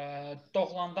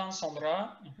doğulandan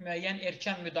sonra müəyyən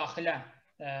erkən müdaxilə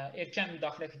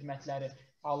xidmətləri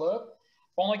alıb.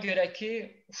 Ona görə ki,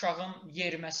 uşağın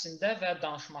yeriməsində və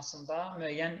danışmasında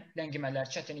müəyyən ləngimələr,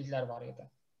 çətinliklər var idi.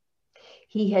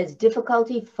 He has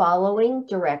difficulty following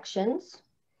directions,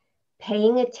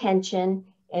 paying attention,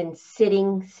 and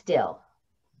sitting still.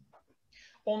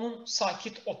 Onun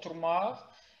sakit oturmaq,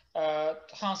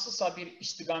 hansısa bir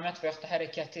istiqamət və yaxud da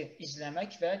hərəkəti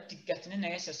izləmək və diqqətini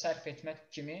nəyəsə sərf etmək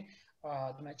kimi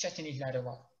çətinlikləri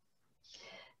var.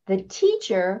 The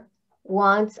teacher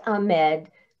wants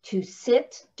Ahmed to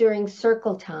sit during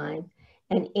circle time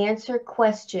and answer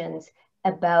questions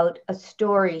about a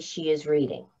story she is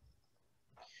reading.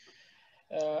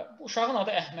 Uşağın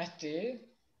adı Əhməddir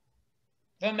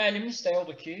və müəllimin istəyi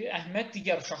odur ki, Əhməd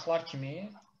digər uşaqlar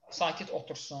kimi sakit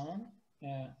otursun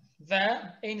və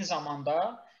eyni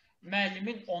zamanda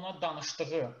müəllimin ona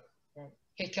danışdığı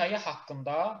hekayə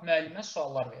haqqında müəllimə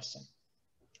suallar versin.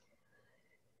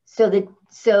 So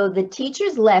the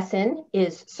teacher's lesson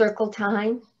is circle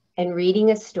time and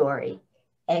reading a story,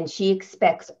 and she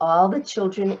expects all the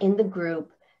children in the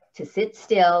group to sit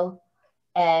still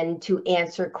and to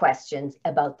answer questions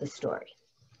about the story.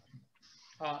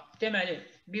 Deməli,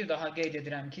 bir daha qeyd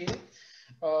edirəm ki,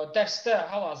 dərsdə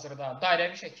hal-hazırda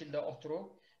dairəvi şəkildə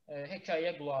oturub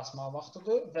hekayəyə qulaq asmaq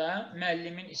vaxtıdır və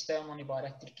müəllimin istəyi ondan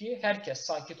ibarətdir ki, hər kəs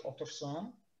sakit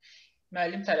otursun,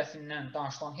 müəllim tərəfindən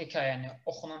danışılan hekayəni,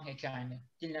 oxunan hekayəni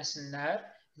dinləsinlər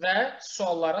və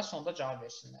suallara sonda cavab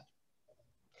versinlər.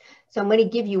 So I'm going to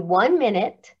give you 1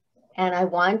 minute, and I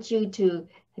want you to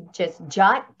just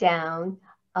jot down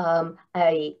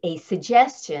a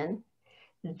suggestion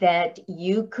that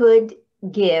you could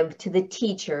give to the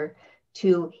teacher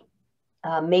to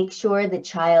make sure the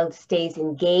child stays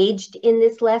engaged in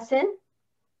this lesson,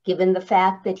 given the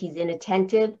fact that he's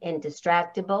inattentive and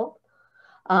distractible.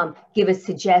 Give a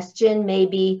suggestion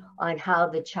maybe on how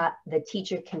the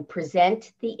teacher can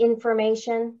present the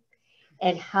information,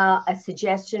 and a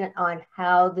suggestion on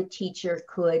how the teacher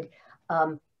could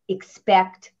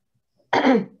expect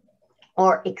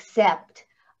or accept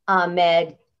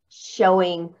Ahmed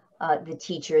showing the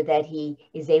teacher that he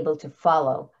is able to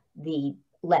follow the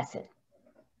lesson.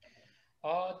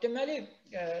 Deməli,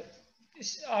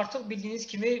 artıq bildiyiniz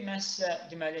kimi mən sizə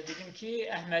deməli dedim ki,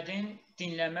 Əhmədin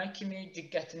dinləmə kimi,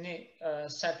 diqqətini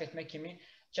sərf etmə kimi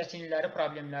çətinlikləri,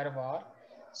 problemləri var.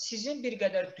 Sizin bir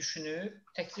qədər düşünüb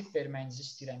təklif verməyinizi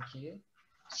istəyirəm ki,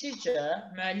 sizcə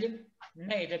müəllim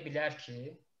nə edə bilər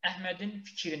ki, Əhmədin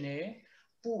fikrini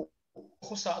bu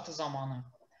oxu saatı zamanı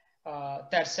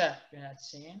dərsə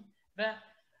yönəltsin və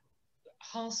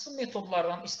hansı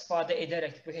metodlardan istifadə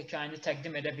edərək bu hekayəni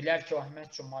təqdim edə bilər ki, o Əhməd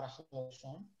üçün maraqlı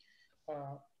olsun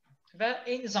və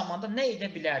eyni zamanda nə edə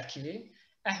bilər ki,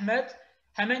 Əhməd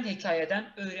həmən hekayədən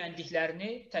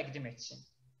öyrəndiklərini təqdim etsin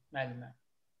müəllimə.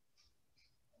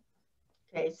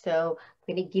 Okay, so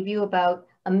I'm going to give you about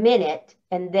a minute,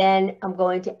 and then I'm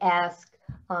going to ask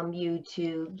you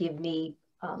to give me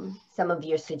some of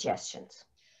your suggestions.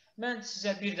 Mən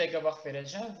sizə 1 dəqiqə vaxt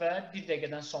verəcəm və 1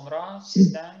 dəqiqədən sonra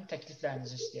sizdən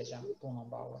təkliflərinizi istəyəcəm bununla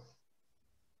bağlı.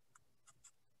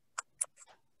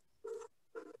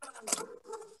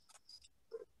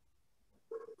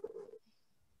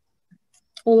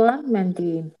 Olar, mən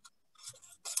deyim.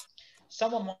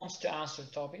 Someone wants to answer,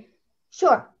 Toby?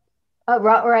 Sure.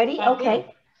 Ready? Okay.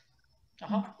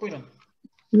 Aha, buyurun.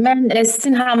 Mən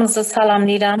sizin hamınızı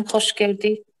salamlayıram, xoş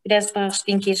gördük. Biraz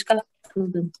bağışlayın ki,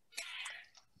 qatıldım.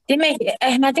 Demək,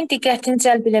 Əhmədin diqqətini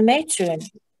cəlb eləmək üçün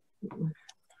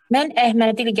mən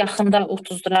Əhmədi yaxında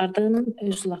otuzdurardım,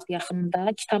 öz lap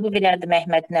yaxında. Kitabı verərdim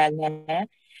Əhmədin əlinə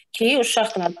ki,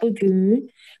 uşaqlar bugün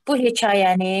bu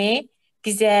hekayəni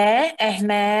bizə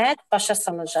Əhməd başa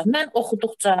salacaq. Mən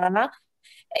oxuduqca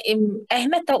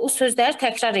Əhməd də o sözləri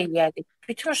təkrar eləyərdi.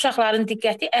 Bütün uşaqların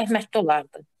diqqəti Əhməddə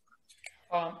olardı.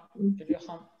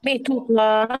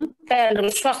 Metodla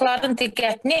uşaqların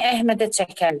diqqətini Əhmədə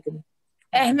çəkərdim.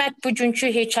 Əhməd bugünkü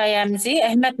hekayəmizi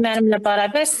Əhməd mənimlə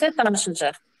bərabər sizə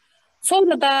danışacaq.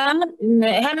 Sonra da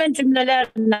həmən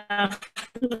cümlələrlə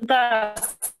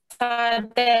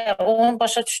sadə, onun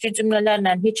başa düşdüyü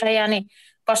cümlələrlə hekayəni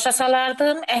başa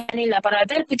salardım. Əhməd ilə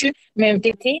bərabər bugün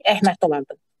mövqeyi Əhməd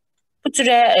olardı. bu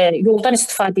cürə yoldan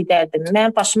istifadə edərdim.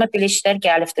 Mənim başıma belə işlər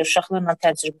gəlibdir uşaqlarla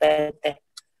təcrübədə.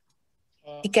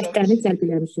 Diqqətlərini cəlb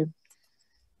eləmişəm.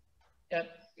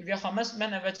 İlya xanım,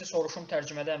 mən əvvəlcə soruşum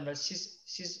tərcümədən əvvəl.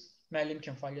 Siz müəllim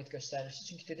kimi fəaliyyət göstərirsiniz.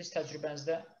 Çünki dediniz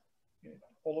təcrübənizdə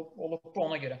olub bu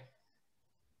ona görə.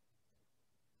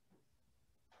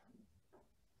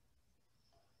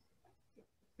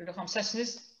 İlya xanım,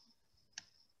 səsiniz...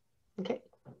 Okay.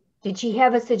 Did she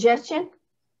have a suggestion?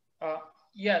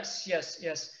 Yes.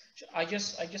 I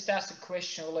just asked a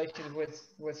question related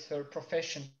with her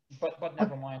profession, but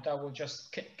never mind. I will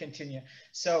just continue.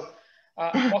 So,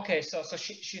 okay. So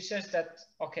she says that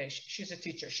she's a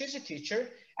teacher. She's a teacher,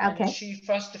 okay. And she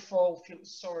first of all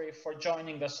feels sorry for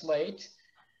joining us late,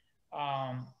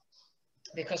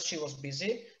 because she was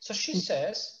busy. So she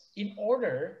says, in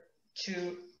order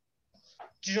to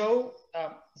draw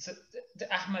the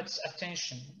Ahmed's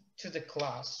attention to the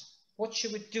class, what she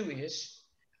would do is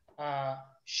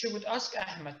she would ask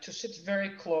Ahmed to sit very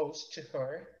close to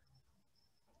her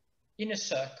in a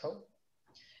circle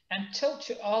and tell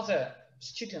to other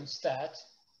students that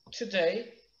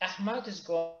today Ahmed is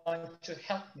going to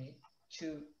help me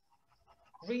to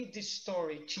read this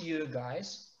story to you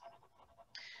guys.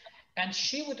 And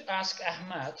she would ask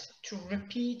Ahmed to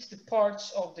repeat the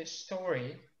parts of the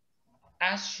story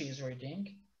as she's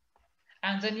reading.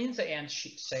 And then in the end,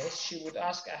 she says she would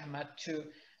ask Ahmed to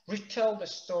retell the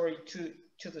story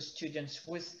to the students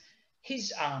with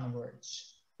his own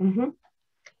words. Mm-hmm.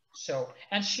 So,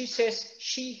 and she says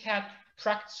she had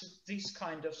practiced these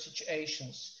kind of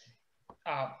situations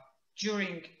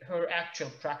during her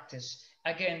actual practice.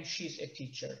 Again, she's a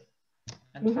teacher,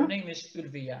 and her name is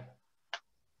Ulviya.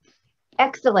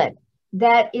 Excellent.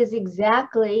 That is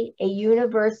exactly a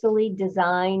universally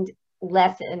designed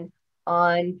lesson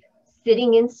on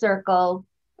sitting in circle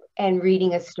and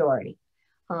reading a story.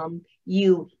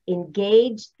 You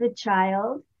engage the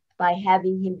child by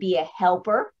having him be a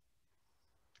helper.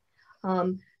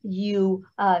 You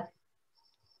had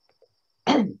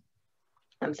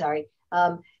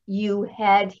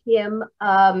him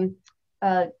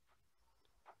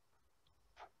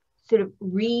sort of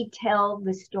retell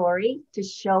the story to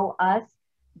show us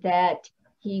that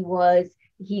he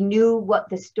knew what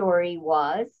the story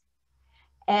was.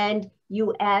 And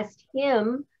you asked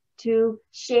him to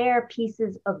share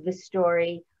pieces of the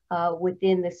story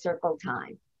within the circle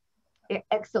time.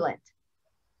 Excellent.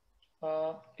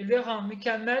 İlya xanım,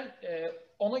 mükəmməl.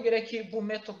 Ona görə ki, bu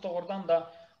metod doğrudan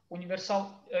da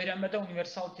öyrənmədə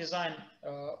universal dizayn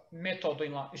metodu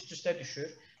ilə üst-üstə düşür.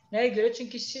 Nəyə görə?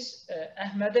 Çünki siz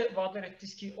Əhmədə vadar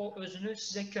etdiniz ki, o özünü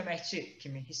sizə köməkçi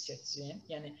kimi hiss etsin.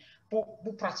 Yəni,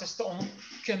 bu prosesdə onun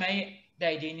köməyi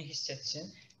dəydiyini hiss etsin.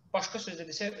 Başqa sözlə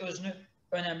desək, özünü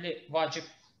önəmli, vacib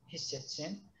hiss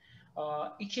etsin.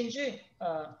 İkinci,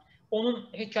 onun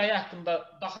hekayə haqqında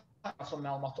daha yaxın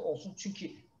məlumatı olsun.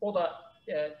 Çünki o da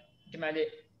deməli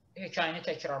hekayəni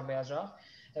təkrarlayacaq.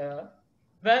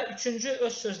 Və üçüncü,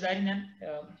 öz sözləri ilə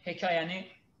hekayəni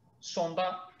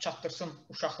sonda çatdırsın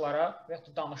uşaqlara və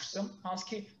ya danışsın. Hansı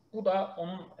ki, bu da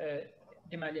onun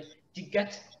deməli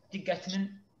diqqətinin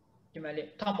deməli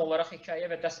tam olaraq hekayə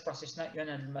və dərs prosesinə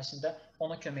yönəldilməsində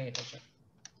ona kömək edəcək.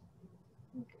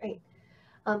 Great.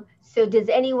 So does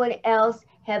anyone else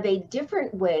have a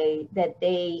different way that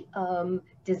they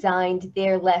designed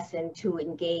their lesson to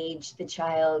engage the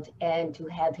child and to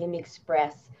have him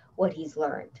express what he's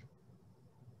learned?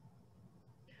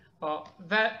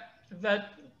 Və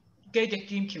qeyd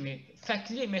etdiyim kimi,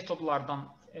 fərqli metodlardan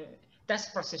dərs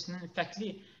prosesinin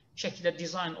fərqli şəkildə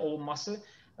dizayn olunması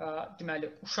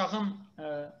deməli,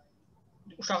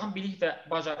 uşağın bilik və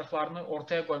bacarıqlarını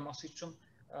ortaya qoyması üçün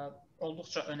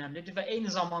olduqca önəmlidir və eyni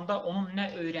zamanda onun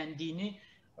nə öyrəndiyini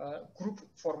qrup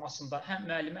formasında həm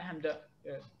müəllimə, həm də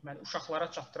uşaqlara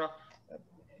çatdıra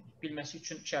bilməsi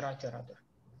üçün şərait yaradır.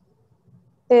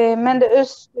 Mən də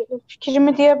öz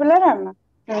fikrimi deyə bilərəmmi?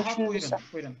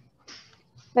 Buyurun.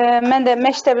 Mən də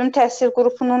məktəbim təhsil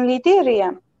qrupunun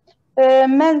lideriyəm.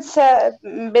 Mənsə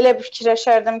belə bir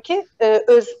fikirləşərdim ki,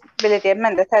 belə deyək,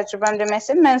 mən də təcrübəm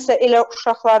deməksə, mənsə elə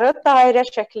uşaqları dairə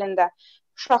şəklində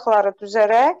uşaqları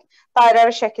düzərək,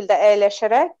 dairəvi şəkildə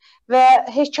əyləşərək və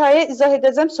hekayə izah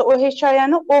edəcəmsə, o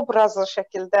hekayəni obrazlı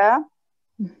şəkildə,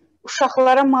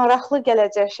 uşaqlara maraqlı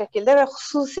gələcək şəkildə və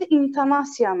xüsusi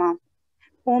intonasiyanı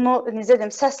onu, necə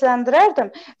deyim, səsləndirərdim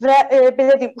və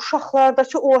belə deyim,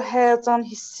 uşaqlardakı o həyəcan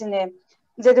hissini,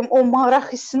 necə deyim, o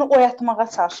maraq hissini oyatmağa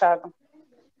çalışardım.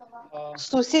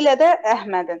 Xüsusilə də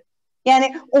Əhmədin. Yəni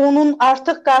onun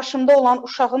artıq qarşımda olan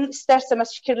uşağın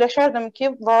istərsəməz fikirləşərdim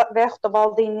ki, və yaxud da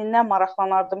valideynindən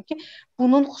maraqlanardım ki,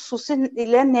 bunun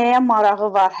xüsusilə nəyə marağı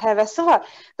var, həvəsi var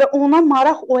və ona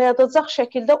maraq oyadacaq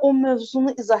şəkildə o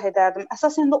mövzunu izah edərdim.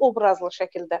 Əsasən də obrazlı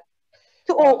şəkildə.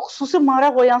 Ki o xüsusi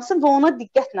maraq oyansın və ona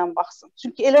diqqətlə baxsın.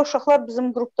 Çünki elə uşaqlar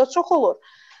bizim qrupda çox olur.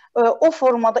 O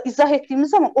formada izah etdiyimiz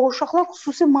zaman o uşaqlar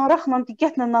xüsusi maraqla,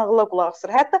 diqqətlə nağıla qulaq asır.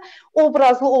 Hətta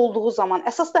obrazlı olduğu zaman,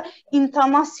 əsas da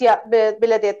intonasiya,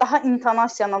 belə deyək, daha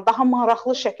intonasiyanla, daha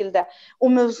maraqlı şəkildə o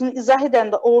mövzunu izah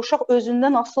edəndə o uşaq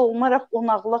özündən asılı olmayaraq o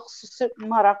nağıla xüsusi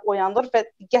maraq oyandır və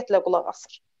diqqətlə qulaq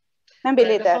asır. Mən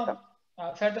belə edərdim.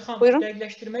 Fərdi xanım,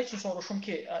 dəqiqləşdirmək üçün soruşum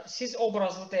ki, siz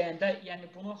obrazlı deyəndə,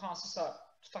 yəni bunu hansısa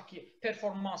tutaq ki,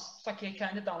 performans, tutaq ki,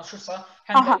 kendi danışırsa,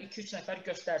 həm də 2-3 nəfər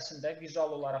göstərsin də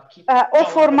vizual olaraq ki, o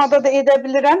formada da edə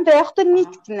bilirəm və yaxud da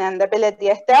nitqlə də, belə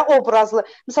deyək də, obrazlı.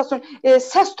 Məsəl üçün,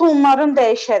 səs tonların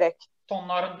dəyişərək.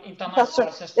 Tonların,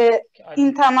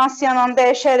 intonasiyanı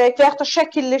dəyişərək və yaxud da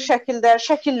şəkilli şəkildə,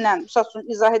 şəkillə, məsəl üçün,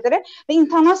 izah edərək və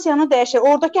intonasiyanı dəyişərək.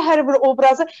 Oradakı hər bir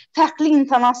obrazı fərqli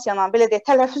intonasiyanla, belə deyək,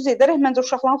 tələffüz edərək, məncə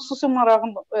uşaqların xüsusi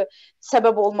marağının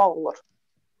səbəb olmaq olur.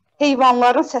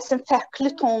 Heyvanların səsini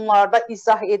fərqli tonlarda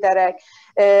izah edərək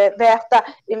və yaxud da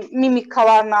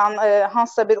mimikalarla,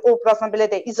 hansısa bir obrazla belə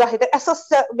deyək, izah edərək. Əsas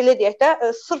belə deyək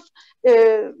də, sırf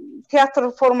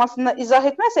teatr formasında izah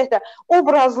etməsək də,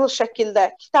 obrazlı şəkildə,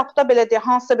 kitabda belə deyək,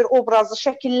 hansısa bir obrazlı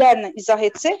şəkillərlə izah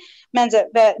etsək, məncə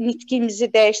və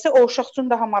nitqimizi dəyişsə, o uşaq üçün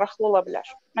daha maraqlı ola bilər.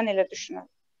 Mən elə düşünürəm.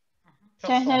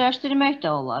 Səhnələşdirmək də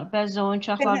olar. Bəzi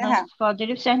oyuncaqlardan istifadə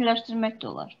edib səhnələşdirmək də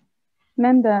olar.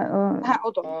 Mən də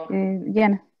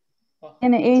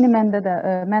yəni eyni məndə də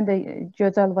mən də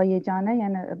gözəl və yeganə,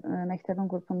 yəni məktəbin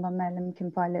qrupunda müəllim kimi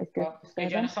fəaliyyət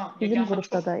göstərirəm. Bizim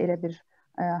qrupda da elə bir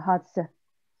hadisə.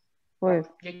 Buyur.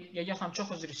 Yegan xanım,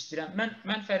 çox üzr istəyirəm.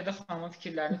 Mən Fəridə xanımın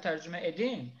fikirlərini tərcümə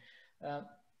edeyim.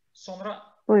 Sonra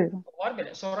var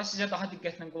belə. Sonra sizə daha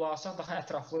diqqətlə qulaq asaq, daha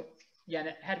ətraflı,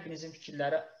 yəni hər birinizin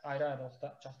fikirləri ayrı-ayrılıqda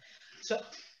çatır.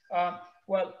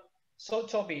 So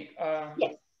Toby,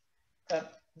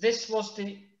 this was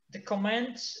the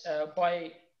comment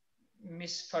by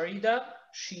Miss Farida.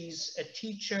 She's a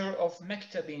teacher of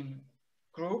Mektabim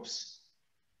groups.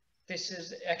 This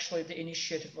is actually the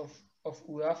initiative of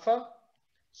UEFA.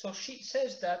 So she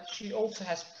says that she also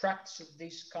has practiced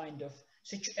these kind of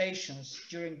situations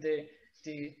during the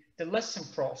lesson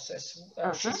process.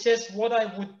 She says, what I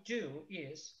would do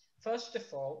is, first of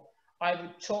all, I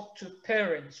would talk to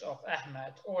parents of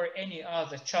Ahmed or any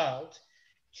other child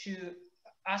to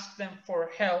ask them for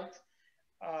help,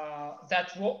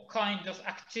 that what kind of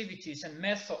activities and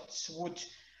methods would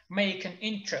make an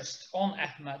interest on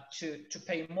Ahmed to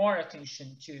pay more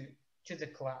attention to the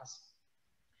class.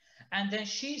 And then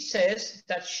she says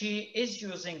that she is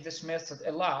using this method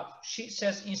a lot. She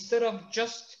says, instead of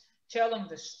just telling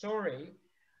the story,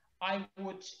 I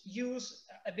would use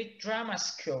a bit drama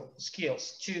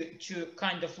skills to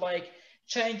kind of like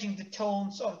changing the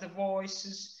tones of the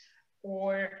voices,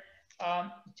 or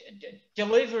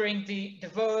delivering the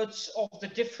words of the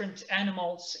different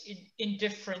animals in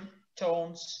different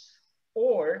tones,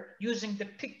 or using the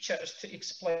pictures to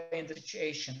explain the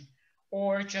situation,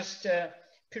 or just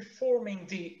performing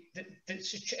the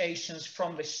situations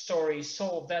from the story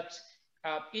so that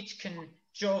it can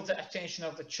draw the attention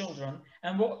of the children.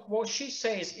 And what she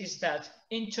says is that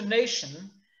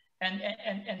intonation and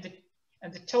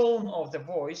the tone of the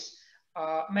voice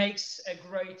makes a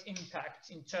great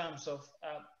impact in terms of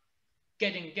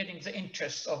getting the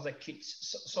interest of the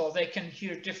kids, so they can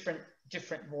hear different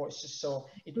voices. So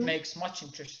it makes much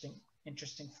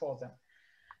interesting for them.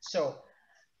 So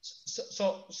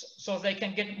they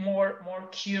can get more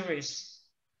curious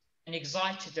and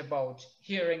excited about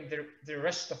hearing the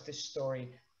rest of the story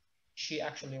she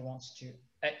actually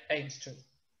aims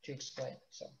to explain.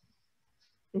 So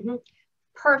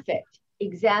perfect,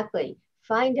 exactly.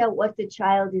 Find out what the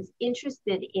child is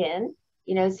interested in,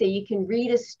 you know, so you can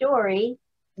read a story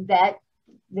that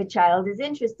the child is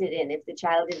interested in. If the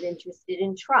child is interested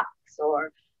in trucks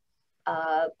or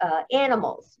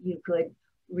animals, you could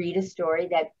read a story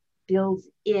that builds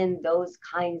in those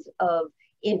kinds of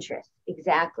interests.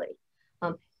 Exactly.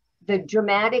 The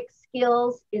dramatic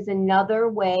skills is another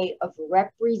way of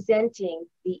representing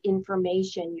the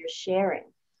information you're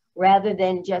sharing. Rather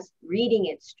than just reading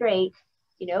it straight,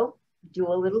 you know, do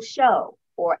a little show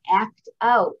or act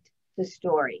out the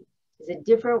story. It's a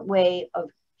different way of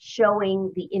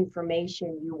showing the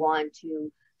information you want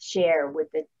to share with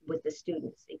the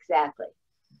students. Exactly.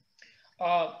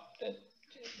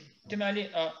 Deməli,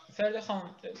 Fəridə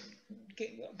xanım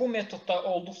bu metod da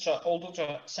olduqca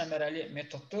səmərəli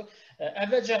metoddur.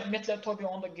 Əvvəlcə ümumiyyətlə Toby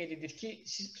onu da qeyd edir ki,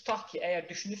 siz tutaq ki, əgər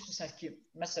düşünürsünüz ki,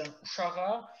 məsələn,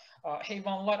 uşağa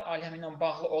heyvanlar aləmi ilə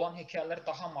bağlı olan hekayələr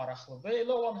daha maraqlıdır.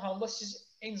 Elə olan halda siz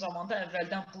eyni zamanda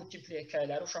əvvəldən bu tipli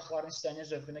hekayələri uşaqların istəyinə,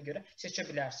 zövqünə görə seçə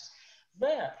bilərsiniz.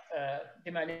 Və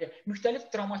deməli, müxtəlif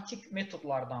dramatik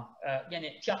metodlardan,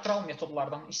 yəni teatral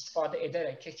metodlardan istifadə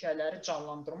edərək hekayələri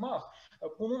canlandırmaq,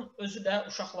 bunun özü də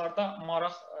uşaqlarda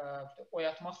maraq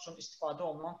oyatmaq üçün istifadə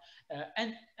olunan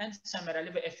ən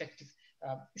səmərəli və effektiv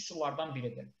üsullardan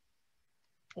biridir.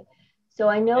 So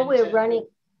I know we're running.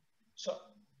 So,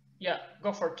 yeah,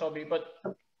 go for it, Toby, but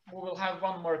we will have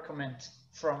one more comment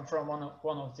from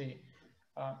one of the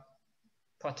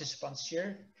participants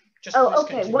here. Just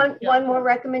okay. One more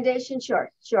recommendation. Sure.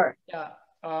 Yeah.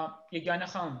 Yeganə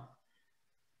xanım.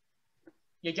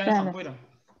 Yeganə xanım, buyurun.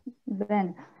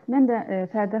 Bəli. Mən də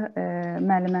Fərdə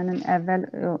müəllimənin əvvəl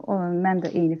mən də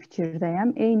eyni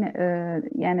fikirdəyəm.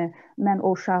 Yəni mən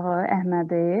o uşağı,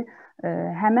 Əhmədi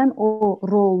həmən o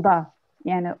rolda,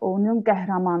 yəni onun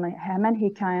qəhrəmanı, həmən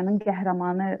hekayənin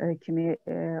qəhrəmanı kimi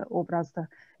obrazda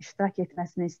iştirak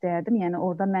etməsini istəyərdim. Yəni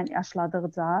orada mən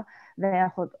yaşladıqca və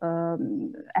yaxud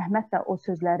Əhməd də o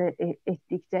sözləri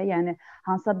etdikcə, yəni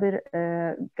hansısa bir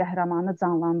qəhrəmanı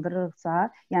canlandırırsa,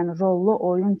 yəni rollu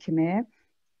oyun kimi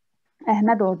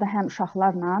Əhməd orada həm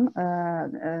uşaqlarla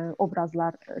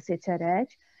obrazlar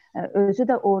seçərək, özü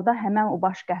də orada həmən o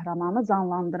baş qəhrəmanı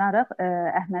canlandıraraq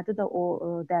Əhmədi də o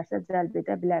dərsə cəlb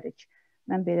edə bilərik.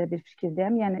 Mən belə bir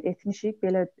fikirdəyəm. Yəni etmişik,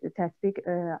 belə tətbiq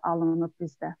alınıb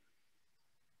bizdə.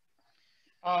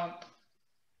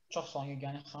 Çox sağ olun,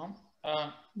 Yeganə xanım.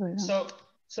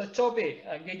 So Toby,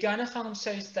 Yeganə xanım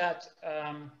says that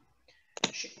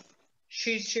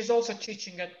she's also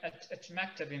teaching at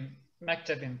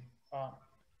Mektebim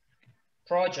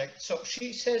project. So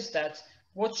she says that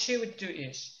what she would do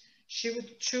is she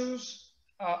would choose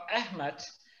Ahmed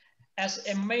as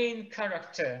a main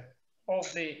character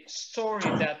of the story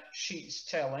that she is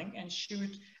telling, and she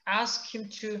would ask him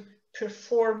to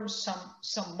perform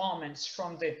some moments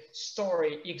from the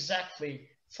story exactly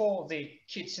for the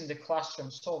kids in the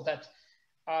classroom, so that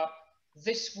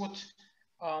this would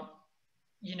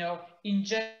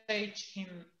engage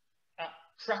him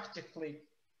practically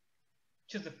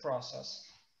to the process.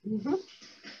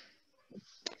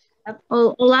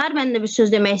 Olar, mən də bir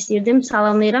söz demək istəyirdim.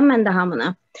 Salamlayıram mən də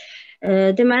hamına.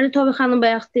 Deməli, Toby xanım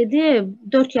bayaq dedi,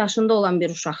 4 yaşında olan bir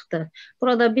uşaqdır.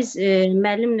 Burada biz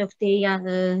müəllim nöqteyi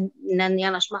ilə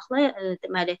yanaşmaqla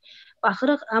deməli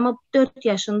baxırıq, amma 4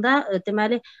 yaşında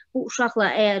deməli bu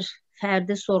uşaqla əgər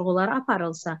fərdi sorğulara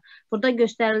aparılsa, burada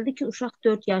göstərildi ki, uşaq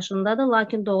 4 yaşındadır,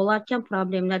 lakin doğularkən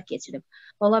problemlər keçirib.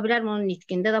 Ola bilər onun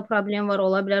nitqində də problem var,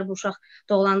 ola bilər bu uşaq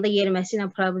doğulanda yeriməsi ilə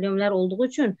problemlər olduğu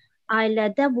üçün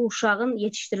ailədə bu uşağın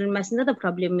yetişdirilməsində də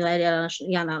problemlər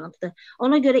yaranıbdır.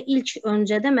 Ona görə ilk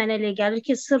öncədə mənə elə gəlir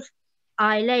ki, sırf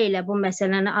ailə ilə bu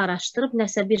məsələni araşdırıb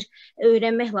nəsə bir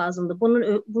öyrənmək lazımdır.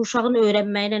 Bu uşağın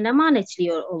öyrənməyinə nə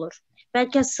maneçiliyi olur?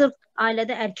 Bəlkə sırf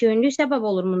ailədə ərköyünlük səbəb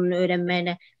olur bunun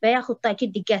öyrənməyinə və yaxud da ki,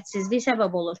 diqqətsizlik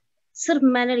səbəb olur. Sırf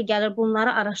mənə elə gəlir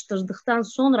bunları araşdırdıqdan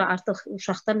sonra artıq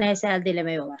uşaqda nəyisə əldə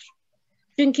eləmək olar.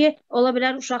 Çünki ola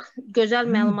bilər uşaq gözəl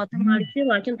məlumata malikdir,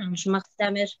 lakin danışmaq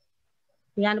istəmir.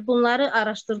 Yəni bunları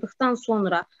araşdırdıqdan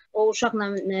sonra o uşaqla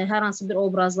hər hansı bir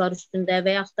obrazlar üstündə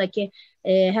və yaxud da ki,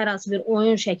 hər hansı bir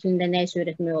oyun şəklində nəyisə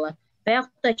öyrətmək olar. Və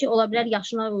yaxud da ki, ola bilər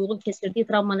yaşına uyğun keçirdiyi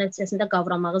travma nəticəsində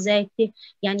qavramağı zəifdir.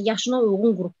 Yəni yaşına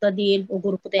uyğun qrupda deyil, o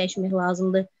qrupu dəyişmək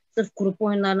lazımdır. Sırf qrup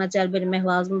oyunlarına cəlb etmək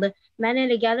lazımdır. Mənə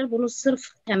elə gəlir bunu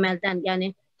sırf təməldən,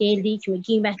 yəni deyildiyi kimi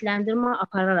qiymətləndirmə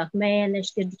apararaq,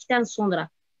 müəyyənləşdirdikdən sonra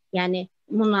yəni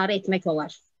bunları etmək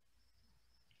olar.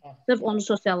 Sırf onu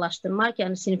sosiallaşdırmaq,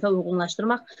 yəni sinifə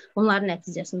uyğunlaşdırmaq bunların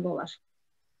nəticəsində olar.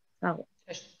 Sağ olun.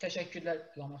 Təşəkkürlər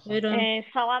İlham xanım. Buyurun.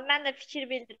 Salam, mən də fikir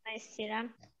bildirmək istəyirəm.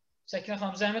 Səkinə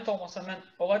xanım, zəhmət olmasa mən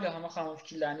olar İlham xanımın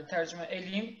fikirlərini tərcümə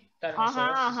edeyim.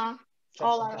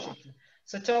 Olar.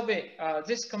 So Toby,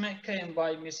 this comment came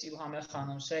by Miss İlham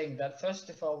Khanım saying that first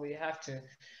of all we have to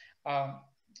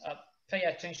pay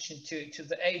attention to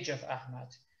the age of Ahmed.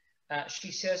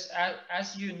 She says,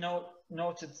 as you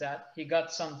noted that he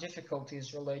got some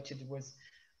difficulties related with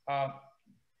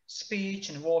speech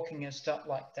and walking and stuff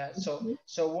like that.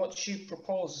 So what she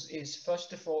proposes is,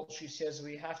 first of all, she says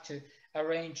we have to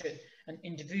arrange an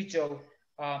individual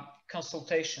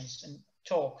consultations and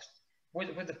talks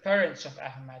with the parents of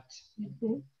Ahmed,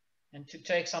 and to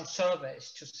take some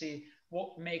surveys to see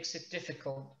what makes it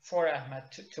difficult for Ahmed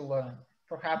to learn.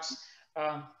 Perhaps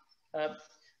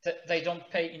they don't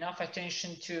pay enough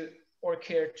attention to or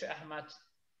care to Ahmed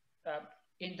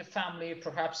in the family.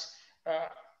 Perhaps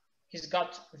he's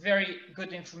got very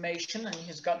good information and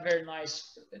he's got very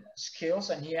nice skills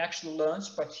and he actually learns,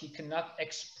 but he cannot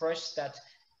express that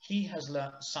he has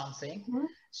learned something.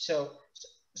 So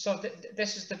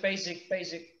this is the basic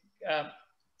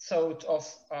thought of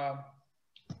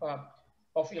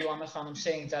İlham Hanım,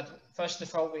 saying that first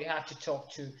of all we have to talk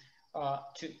to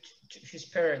his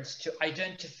parents to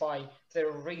identify the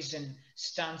reason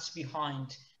stands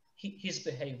behind his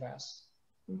behaviors.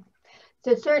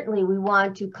 So certainly we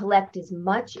want to collect as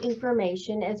much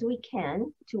information as we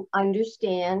can to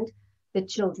understand the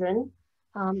children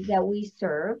that we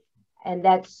serve, and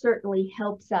that certainly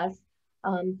helps us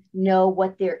know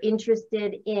what they're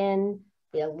interested in,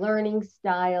 their learning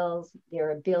styles,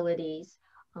 their abilities,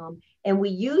 and we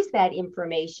use that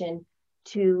information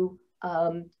to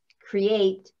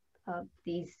create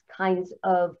these kinds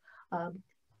of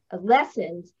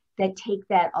lessons that take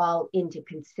that all into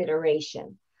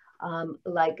consideration. I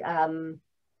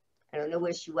don't know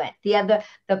where she went.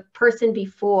 The person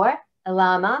before,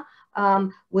 Alama,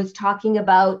 was talking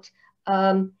about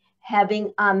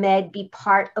having Ahmed be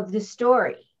part of the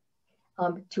story,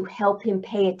 to help him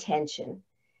pay attention,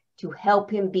 to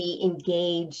help him be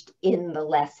engaged in the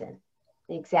lesson.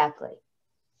 Exactly.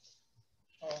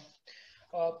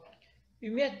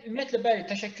 Ümumiyyətlə, bəli,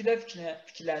 təşəkkürlər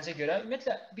fikirlərinizə görə.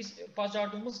 Ümumiyyətlə, biz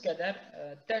bacardığımız qədər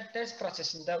dərs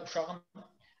prosesində uşağın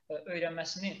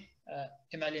öyrənməsini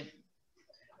deməli,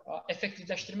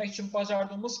 effektivləşdirmək üçün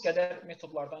bacardığımız qədər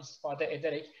metodlardan istifadə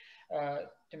edərək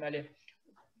deməli,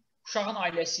 uşağın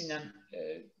ailəsi ilə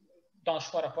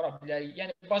danışıqlar apara bilərik.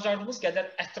 Yəni, bacardığımız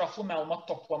qədər ətraflı məlumat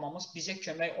toplamamız bizə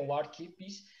kömək olar ki,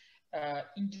 biz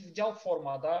individual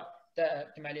formada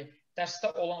deməli, dərsdə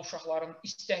olan uşaqların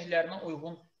istəklərinə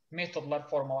uyğun metodlar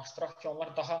formalaşdıraq ki, onlar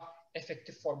daha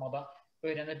effektiv formada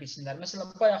öyrənə bilsinlər.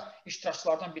 Məsələn, bayaq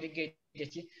iştirakçılardan biri qeyd edir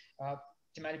ki,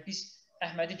 deməli, biz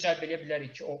Əhmədi cəlb edə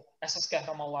bilərik ki, o əsas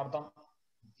qəhrəmanlardan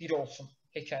biri olsun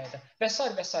hekayədə. Və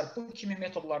s. Bu kimi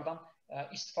metodlardan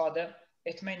istifadə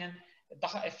etməklə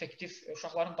daha effektiv,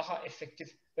 uşaqların daha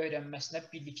effektiv öyrənməsinə,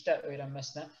 birlikdə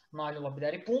öyrənməsinə nail ola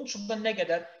bilərik. Bunun üçün də nə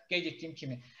qədər qeyd etdiyim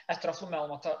kimi ətraflı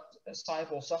məlumata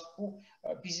sahib olsaq, bu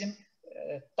bizim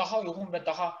daha uyğun və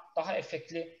daha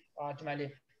effektli deməli,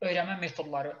 öyrənmə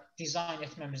metodları dizayn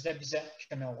etməmizdə bizə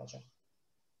kömək olacaq.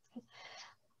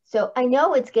 So I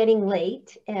know it's getting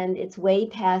late and it's way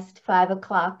past 5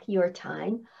 o'clock your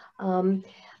time.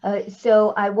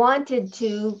 So I wanted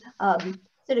to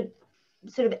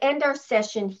sort of end our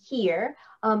session here.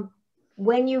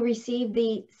 When you receive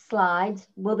the slides,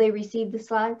 will they receive the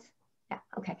slides? Yeah,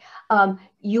 okay.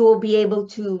 You will be able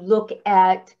to look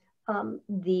at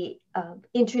the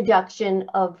introduction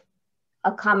of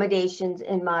accommodations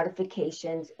and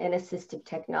modifications and assistive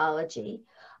technology.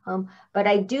 But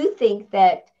I do think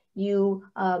that you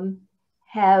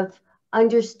have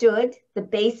understood the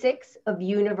basics of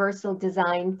universal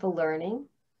design for learning,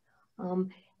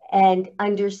 and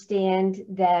understand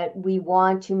that we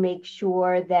want to make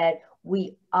sure that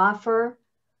we offer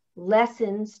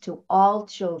lessons to all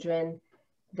children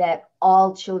that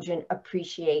all children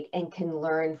appreciate and can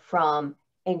learn from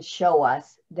and show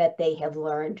us that they have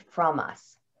learned from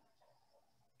us.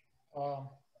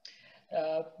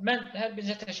 Mən hər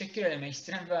birinizə təşəkkür eləmək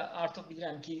istəyirəm və artıq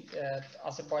bilirəm ki,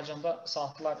 Azərbaycanda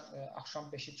saatlar axşam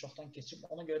 5-i çoxdan keçib.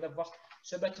 Ona görə də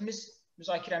söhbətimiz,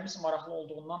 müzakirəmiz maraqlı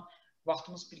olduğundan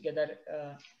vaxtımız bir qədər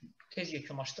tez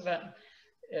yekunlaşdı və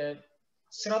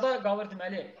sırada qalır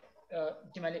deməli,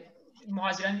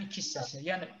 mühazirənin iki hissəsi.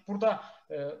 Yəni, burada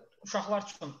uşaqlar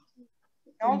üçün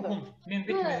uyğun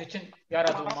münbit mühitin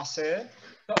yaradılması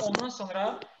və ondan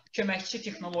sonra köməkçi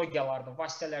texnologiyalardan,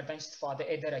 vasitələrdən istifadə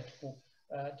edərək bu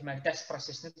deməli, dərs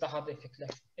prosesini daha da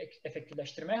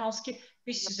effektivləşdirmək. Hansı ki,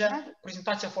 biz sizə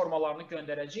prezentasiya formalarını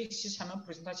göndərəcəyik. Siz həmən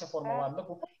prezentasiya formalarında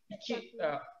bu iki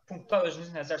punktda özünüz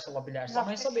nəzər sala bilərsiniz.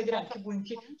 Amma hesab edirəm ki,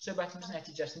 bugünkü söhbətimizin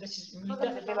nəticəsində siz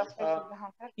ümumiyyətlə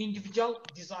individual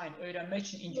dizayn, öyrənmək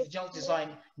üçün individual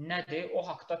dizayn nədir, o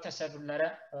haqda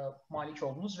təsəvvürlərə malik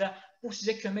oldunuz və bu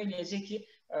sizə kömək eləyəcək ki,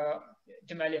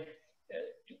 deməli,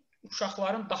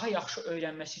 uşaqların daha yaxşı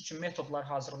öyrənməsi üçün metodlar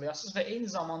hazırlayasınız və eyni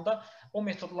zamanda o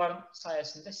metodların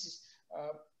sayəsində siz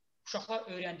uşaqlar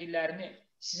öyrəndiklərini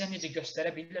sizə necə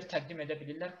göstərə bilirlər, təqdim edə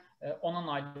bilirlər, ona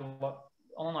nail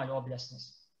ola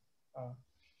biləsiniz.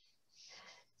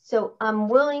 So I'm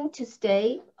willing to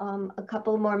stay a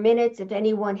couple more minutes if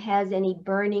anyone has any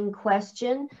burning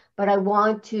question, but I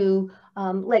want to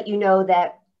let you know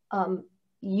that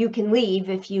you can leave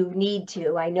if you need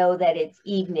to. I know that it's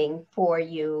evening for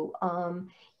you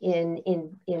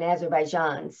in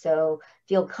Azerbaijan. So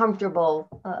feel comfortable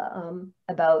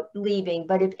about leaving.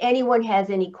 But if anyone has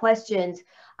any questions,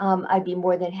 I'd be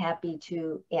more than happy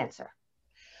to answer.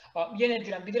 Yenə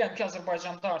deyirəm, bilirəm ki,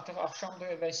 Azərbaycanda artıq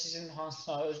axşamdır və sizin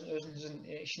hansısa özünüzün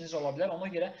işiniz ola bilər.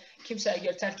 Ona görə kimsə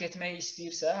əgər tərk etmək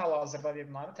istəyirsə, hal-hazırda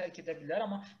webinarı tərk edə bilər.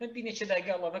 Amma mən bir neçə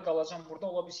dəqiqə əlavə qalacağım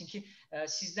burada. Ola bilsin ki,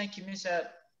 sizdən kiminsə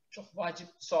çox vacib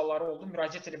sualları oldu,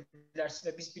 müraciət edə bilərsiniz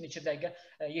və biz bir neçə dəqiqə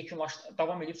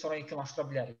davam edib sonra yekunlaşdıra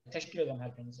bilərik. Təşəkkür edirəm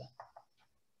hər birinizə.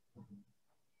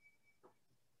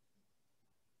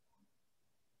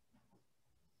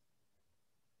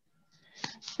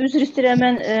 Üzr istəyirəm,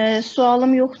 mən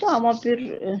sualım yoxdur, amma bir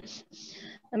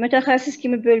mütəxəssis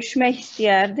kimi bölüşmək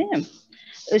istəyərdim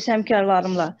öz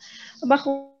həmkarlarımla. Bax,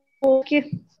 o ki,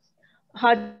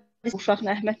 hadisə uşaqın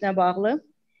əhmətlə bağlı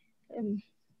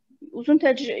uzun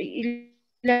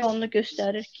təcrübə onu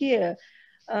göstərir ki,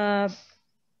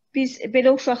 biz belə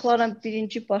uşaqlarla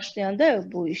birinci başlayanda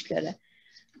bu işlərə,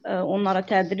 onlara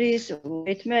tədris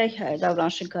etmək,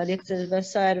 davranışın korreksiyası və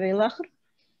s. və ilaxır.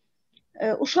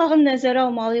 Uşağın nəzərə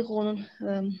almalıyıq onun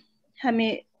həmi,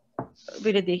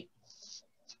 belə deyək,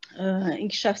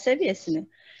 inkişaf səviyyəsini,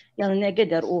 yəni nə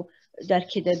qədər o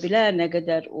dərk edə bilər, nə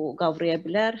qədər o qavraya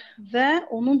bilər və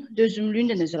onun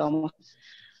dözümlüyünü də nəzərə almaq.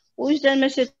 O yüzden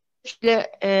mesela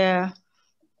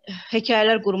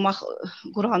hekayələr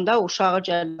quranda uşağa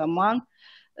gələn zaman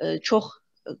çox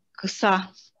qısa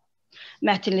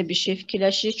mətinli bir şey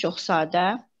fikirləşir, çox sadə.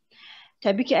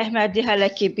 Təbii ki, Əhmədi hələ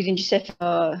ki birinci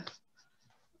səfər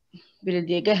belə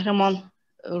deyək, qəhrəman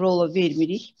rolu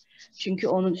vermirik. Çünki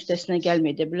onun üstəsinə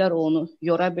gəlməyə bilər, onu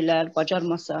yora bilər,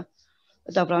 bacarmasa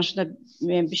davranışında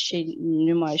müəyyən bir şey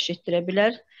nümayiş etdirə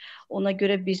bilər. Ona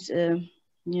görə biz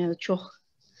çox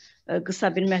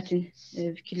qısa bir mətin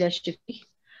fikirləşdirdik.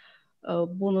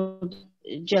 Bunu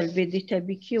cəlb edik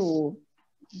təbii ki, o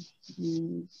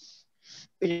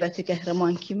əlbəttə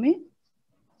qəhrəman kimi,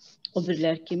 o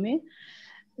birlər kimi.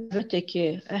 Əlbəttə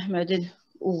ki, Əhmədin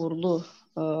uğurlu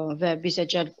və bizə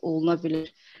cəlb oluna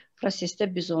bilir prosesdə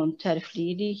biz onu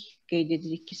tərifləyirik, qeyd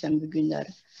edirik ki, sən bu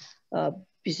günləri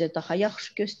bizə daha yaxşı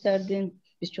göstərdin,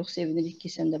 biz çox sevinirik ki,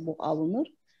 səndə bu alınır.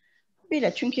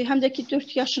 Belə, çünki həm də ki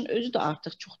 4 yaşın özü də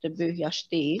artıq çox da böyük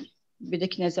yaş deyil. Bir də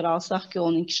ki, nəzərə alsaq ki,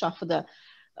 onun inkişafı da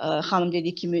xanım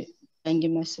dediyi kimi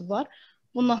ləngiməsi var.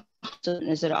 Bundan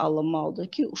nəzərə alınmalıdır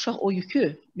ki, uşaq o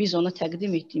yükü, biz ona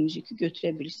təqdim etdiyimiz yükü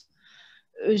götürə bilsin.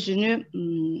 Özünü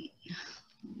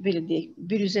belə deyək,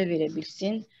 bir üzə verə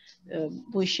bilsin,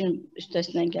 bu işin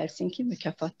üstəsindən gəlsin ki,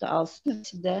 mükafat da alsın,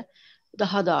 sizdə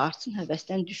daha da artsın,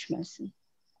 həvəsdən düşməsin.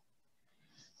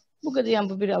 Bu qədər, yəni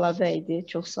bu bir əlavə idi.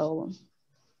 Çox sağ olun.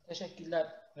 Təşəkkürlər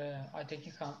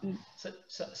Aytekin xanım.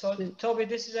 So Toby,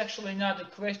 this is actually not a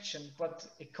question, but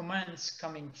a comment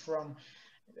coming from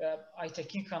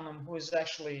Aytekin xanım, who is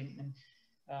actually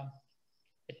a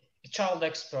child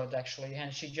expert, actually,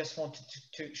 and she just wanted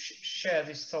to share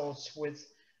these thoughts with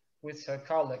her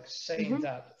colleagues, saying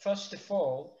that first of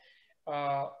all,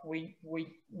 we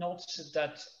noticed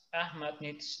that Ahmed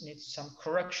needs some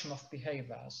correction of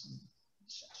behaviors.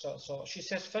 So she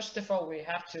says, first of all, we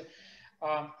have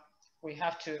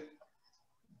to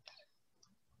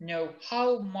know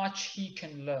how much he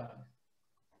can learn,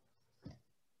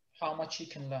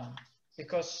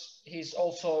 because he's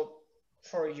also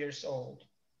 4 years old.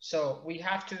 So we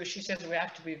have to, she says, we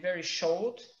have to be very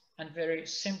short and very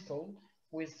simple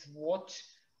with what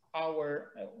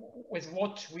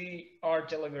we are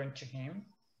delivering to him.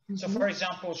 So for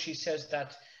example, she says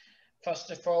that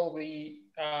first of all, we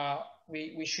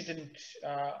shouldn't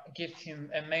give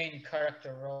him a main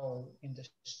character role in the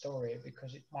story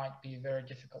because it might be very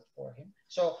difficult for him.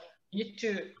 So you need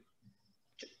to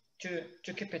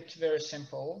keep it very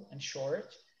simple and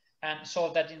short, and so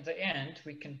that in the end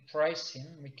we can praise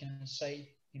him, we can say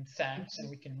him thanks, and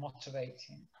we can motivate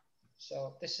him.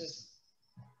 So this is,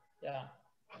 yeah,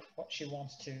 what she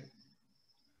wants to.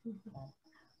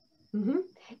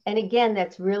 And again,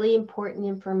 that's really important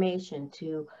information,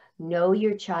 to know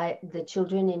your child, the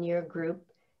children in your group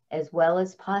as well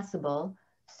as possible,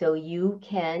 so you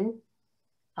can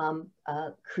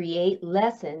create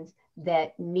lessons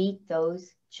that meet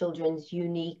those children's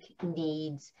unique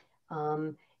needs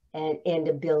and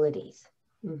abilities.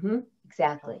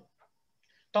 Exactly.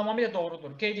 Tamamilə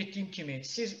doğrudur. Qeyd etdiyim kimi,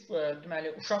 siz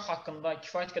deməli uşaq haqqında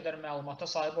kifayət qədər məlumata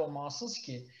sahib olmalısınız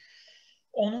ki,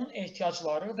 onun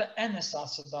ehtiyacları və ən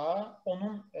əsası da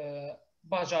onun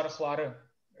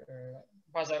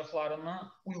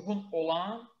bacarıqlarına uyğun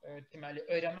olan deməli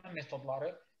öyrənmə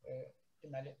metodları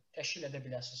deməli təşkil edə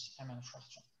biləsiniz həmin uşaq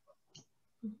üçün.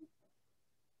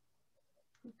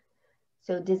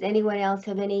 So does anyone else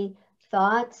have any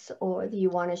thoughts or that you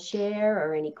want to share,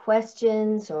 or any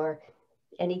questions, or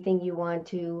anything you want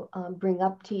to bring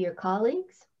up to your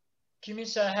colleagues?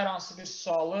 Kimisə hər hansı bir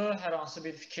sualı, hər hansı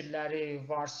bir fikirləri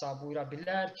varsa buyura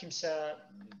bilər. Kimsə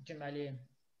deməli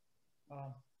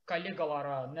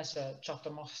kollegalara nəsə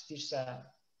çatdırmaq istəyirsə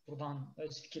buradan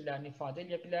öz fikirlərini ifadə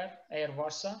edə bilər, əgər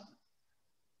varsa.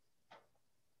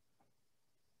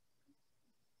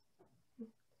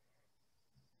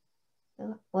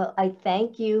 Well, I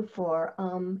thank you for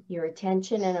your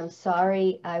attention, and I'm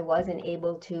sorry I wasn't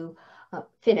able to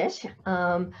finish,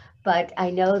 but I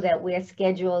know that we're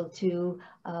scheduled to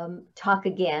talk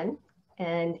again,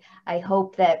 and I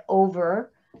hope that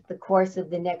over the course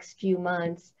of the next few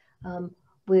months,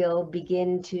 we'll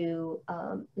begin to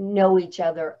know each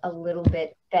other a little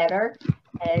bit better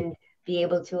and be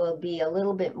able to be a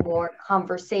little bit more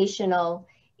conversational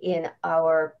in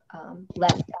our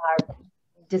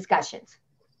discussions.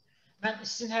 Mən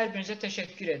sizin hər birinizə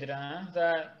təşəkkür edirəm və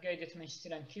qeyd etmək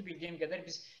istəyirəm ki, bildiyim qədər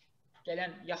biz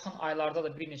gələn yaxın aylarda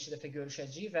da bir neçə dəfə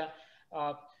görüşəcəyik və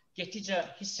getdikcə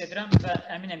hiss edirəm və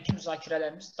əminəm ki,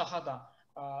 müzakirələrimiz daha da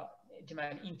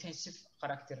deməli intensiv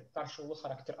xarakter, qarşılıqlı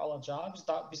xarakter alacaq.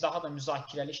 Biz daha da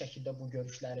müzakirəli şəkildə bu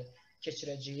görüşləri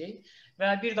keçirəcəyik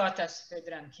və bir daha təəssüf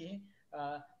edirəm ki,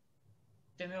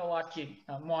 demək olar ki,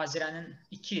 mühazirənin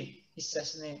 2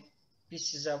 hissəsini biz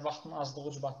sizə vaxtın azlığı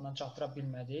ucbatından çatdıra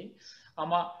bilmədik.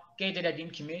 Amma qeyd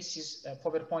elədiyim kimi siz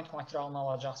PowerPoint materialını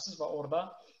alacaqsınız və orada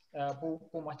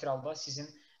bu materialda sizin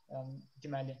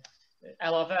deməli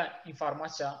əlavə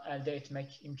informasiya əldə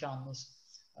etmək imkanınız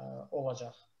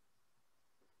olacaq.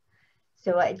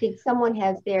 So I think someone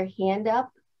has their hand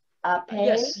up.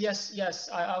 Yes.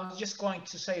 I was just going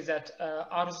to say that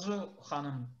Arzu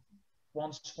Hanım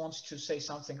wants to say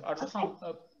something. Arzu Hanım,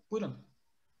 buyurun.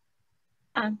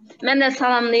 Mən də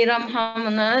salamlayıram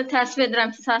hamını. Təəssüf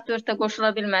edirəm ki, saat 4-də qoşula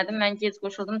bilmədim. Mən gec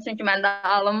qoşuldum, çünki məndə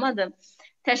alınmadı.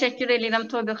 Təşəkkür edirəm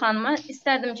Toby xanıma.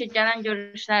 İstərdim ki, gələn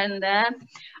görüşlərində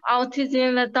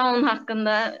autizm və Down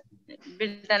haqqında bir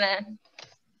dənə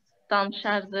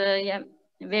danışardı,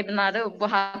 webinarı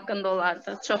bu haqqında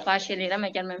olardı. Çox xahiş edirəm,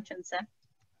 əgər mümkünsə.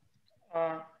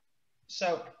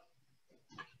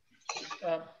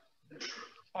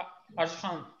 Arzu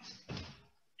xanım.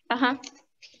 Aha.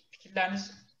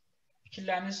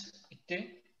 Fikirləriniz bitdi?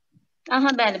 Aha,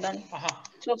 bəli. Aha.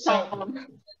 Çox sağ olun.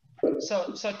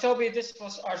 So Toby, this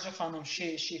was Arzu Hanım.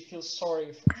 She feels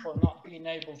sorry for not being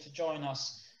able to join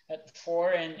us at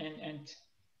 4,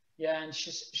 and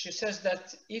she says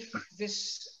that if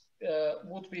this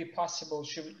would be possible,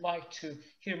 she would like to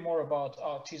hear more about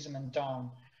autism and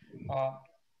Down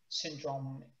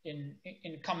syndrome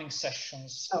in coming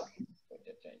sessions. Okay.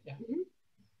 Yeah.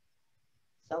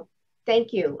 So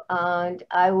thank you, and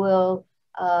I will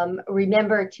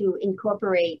remember to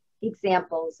incorporate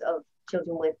examples of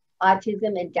children with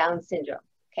autism and Down syndrome.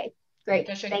 Okay, great.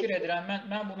 Təşəkkür edirəm.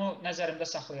 Mən bunu nəzərimdə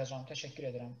saxlayacağam. Təşəkkür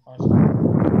edirəm. Arzu.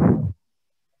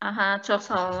 Aha, çox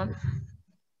sağ olun.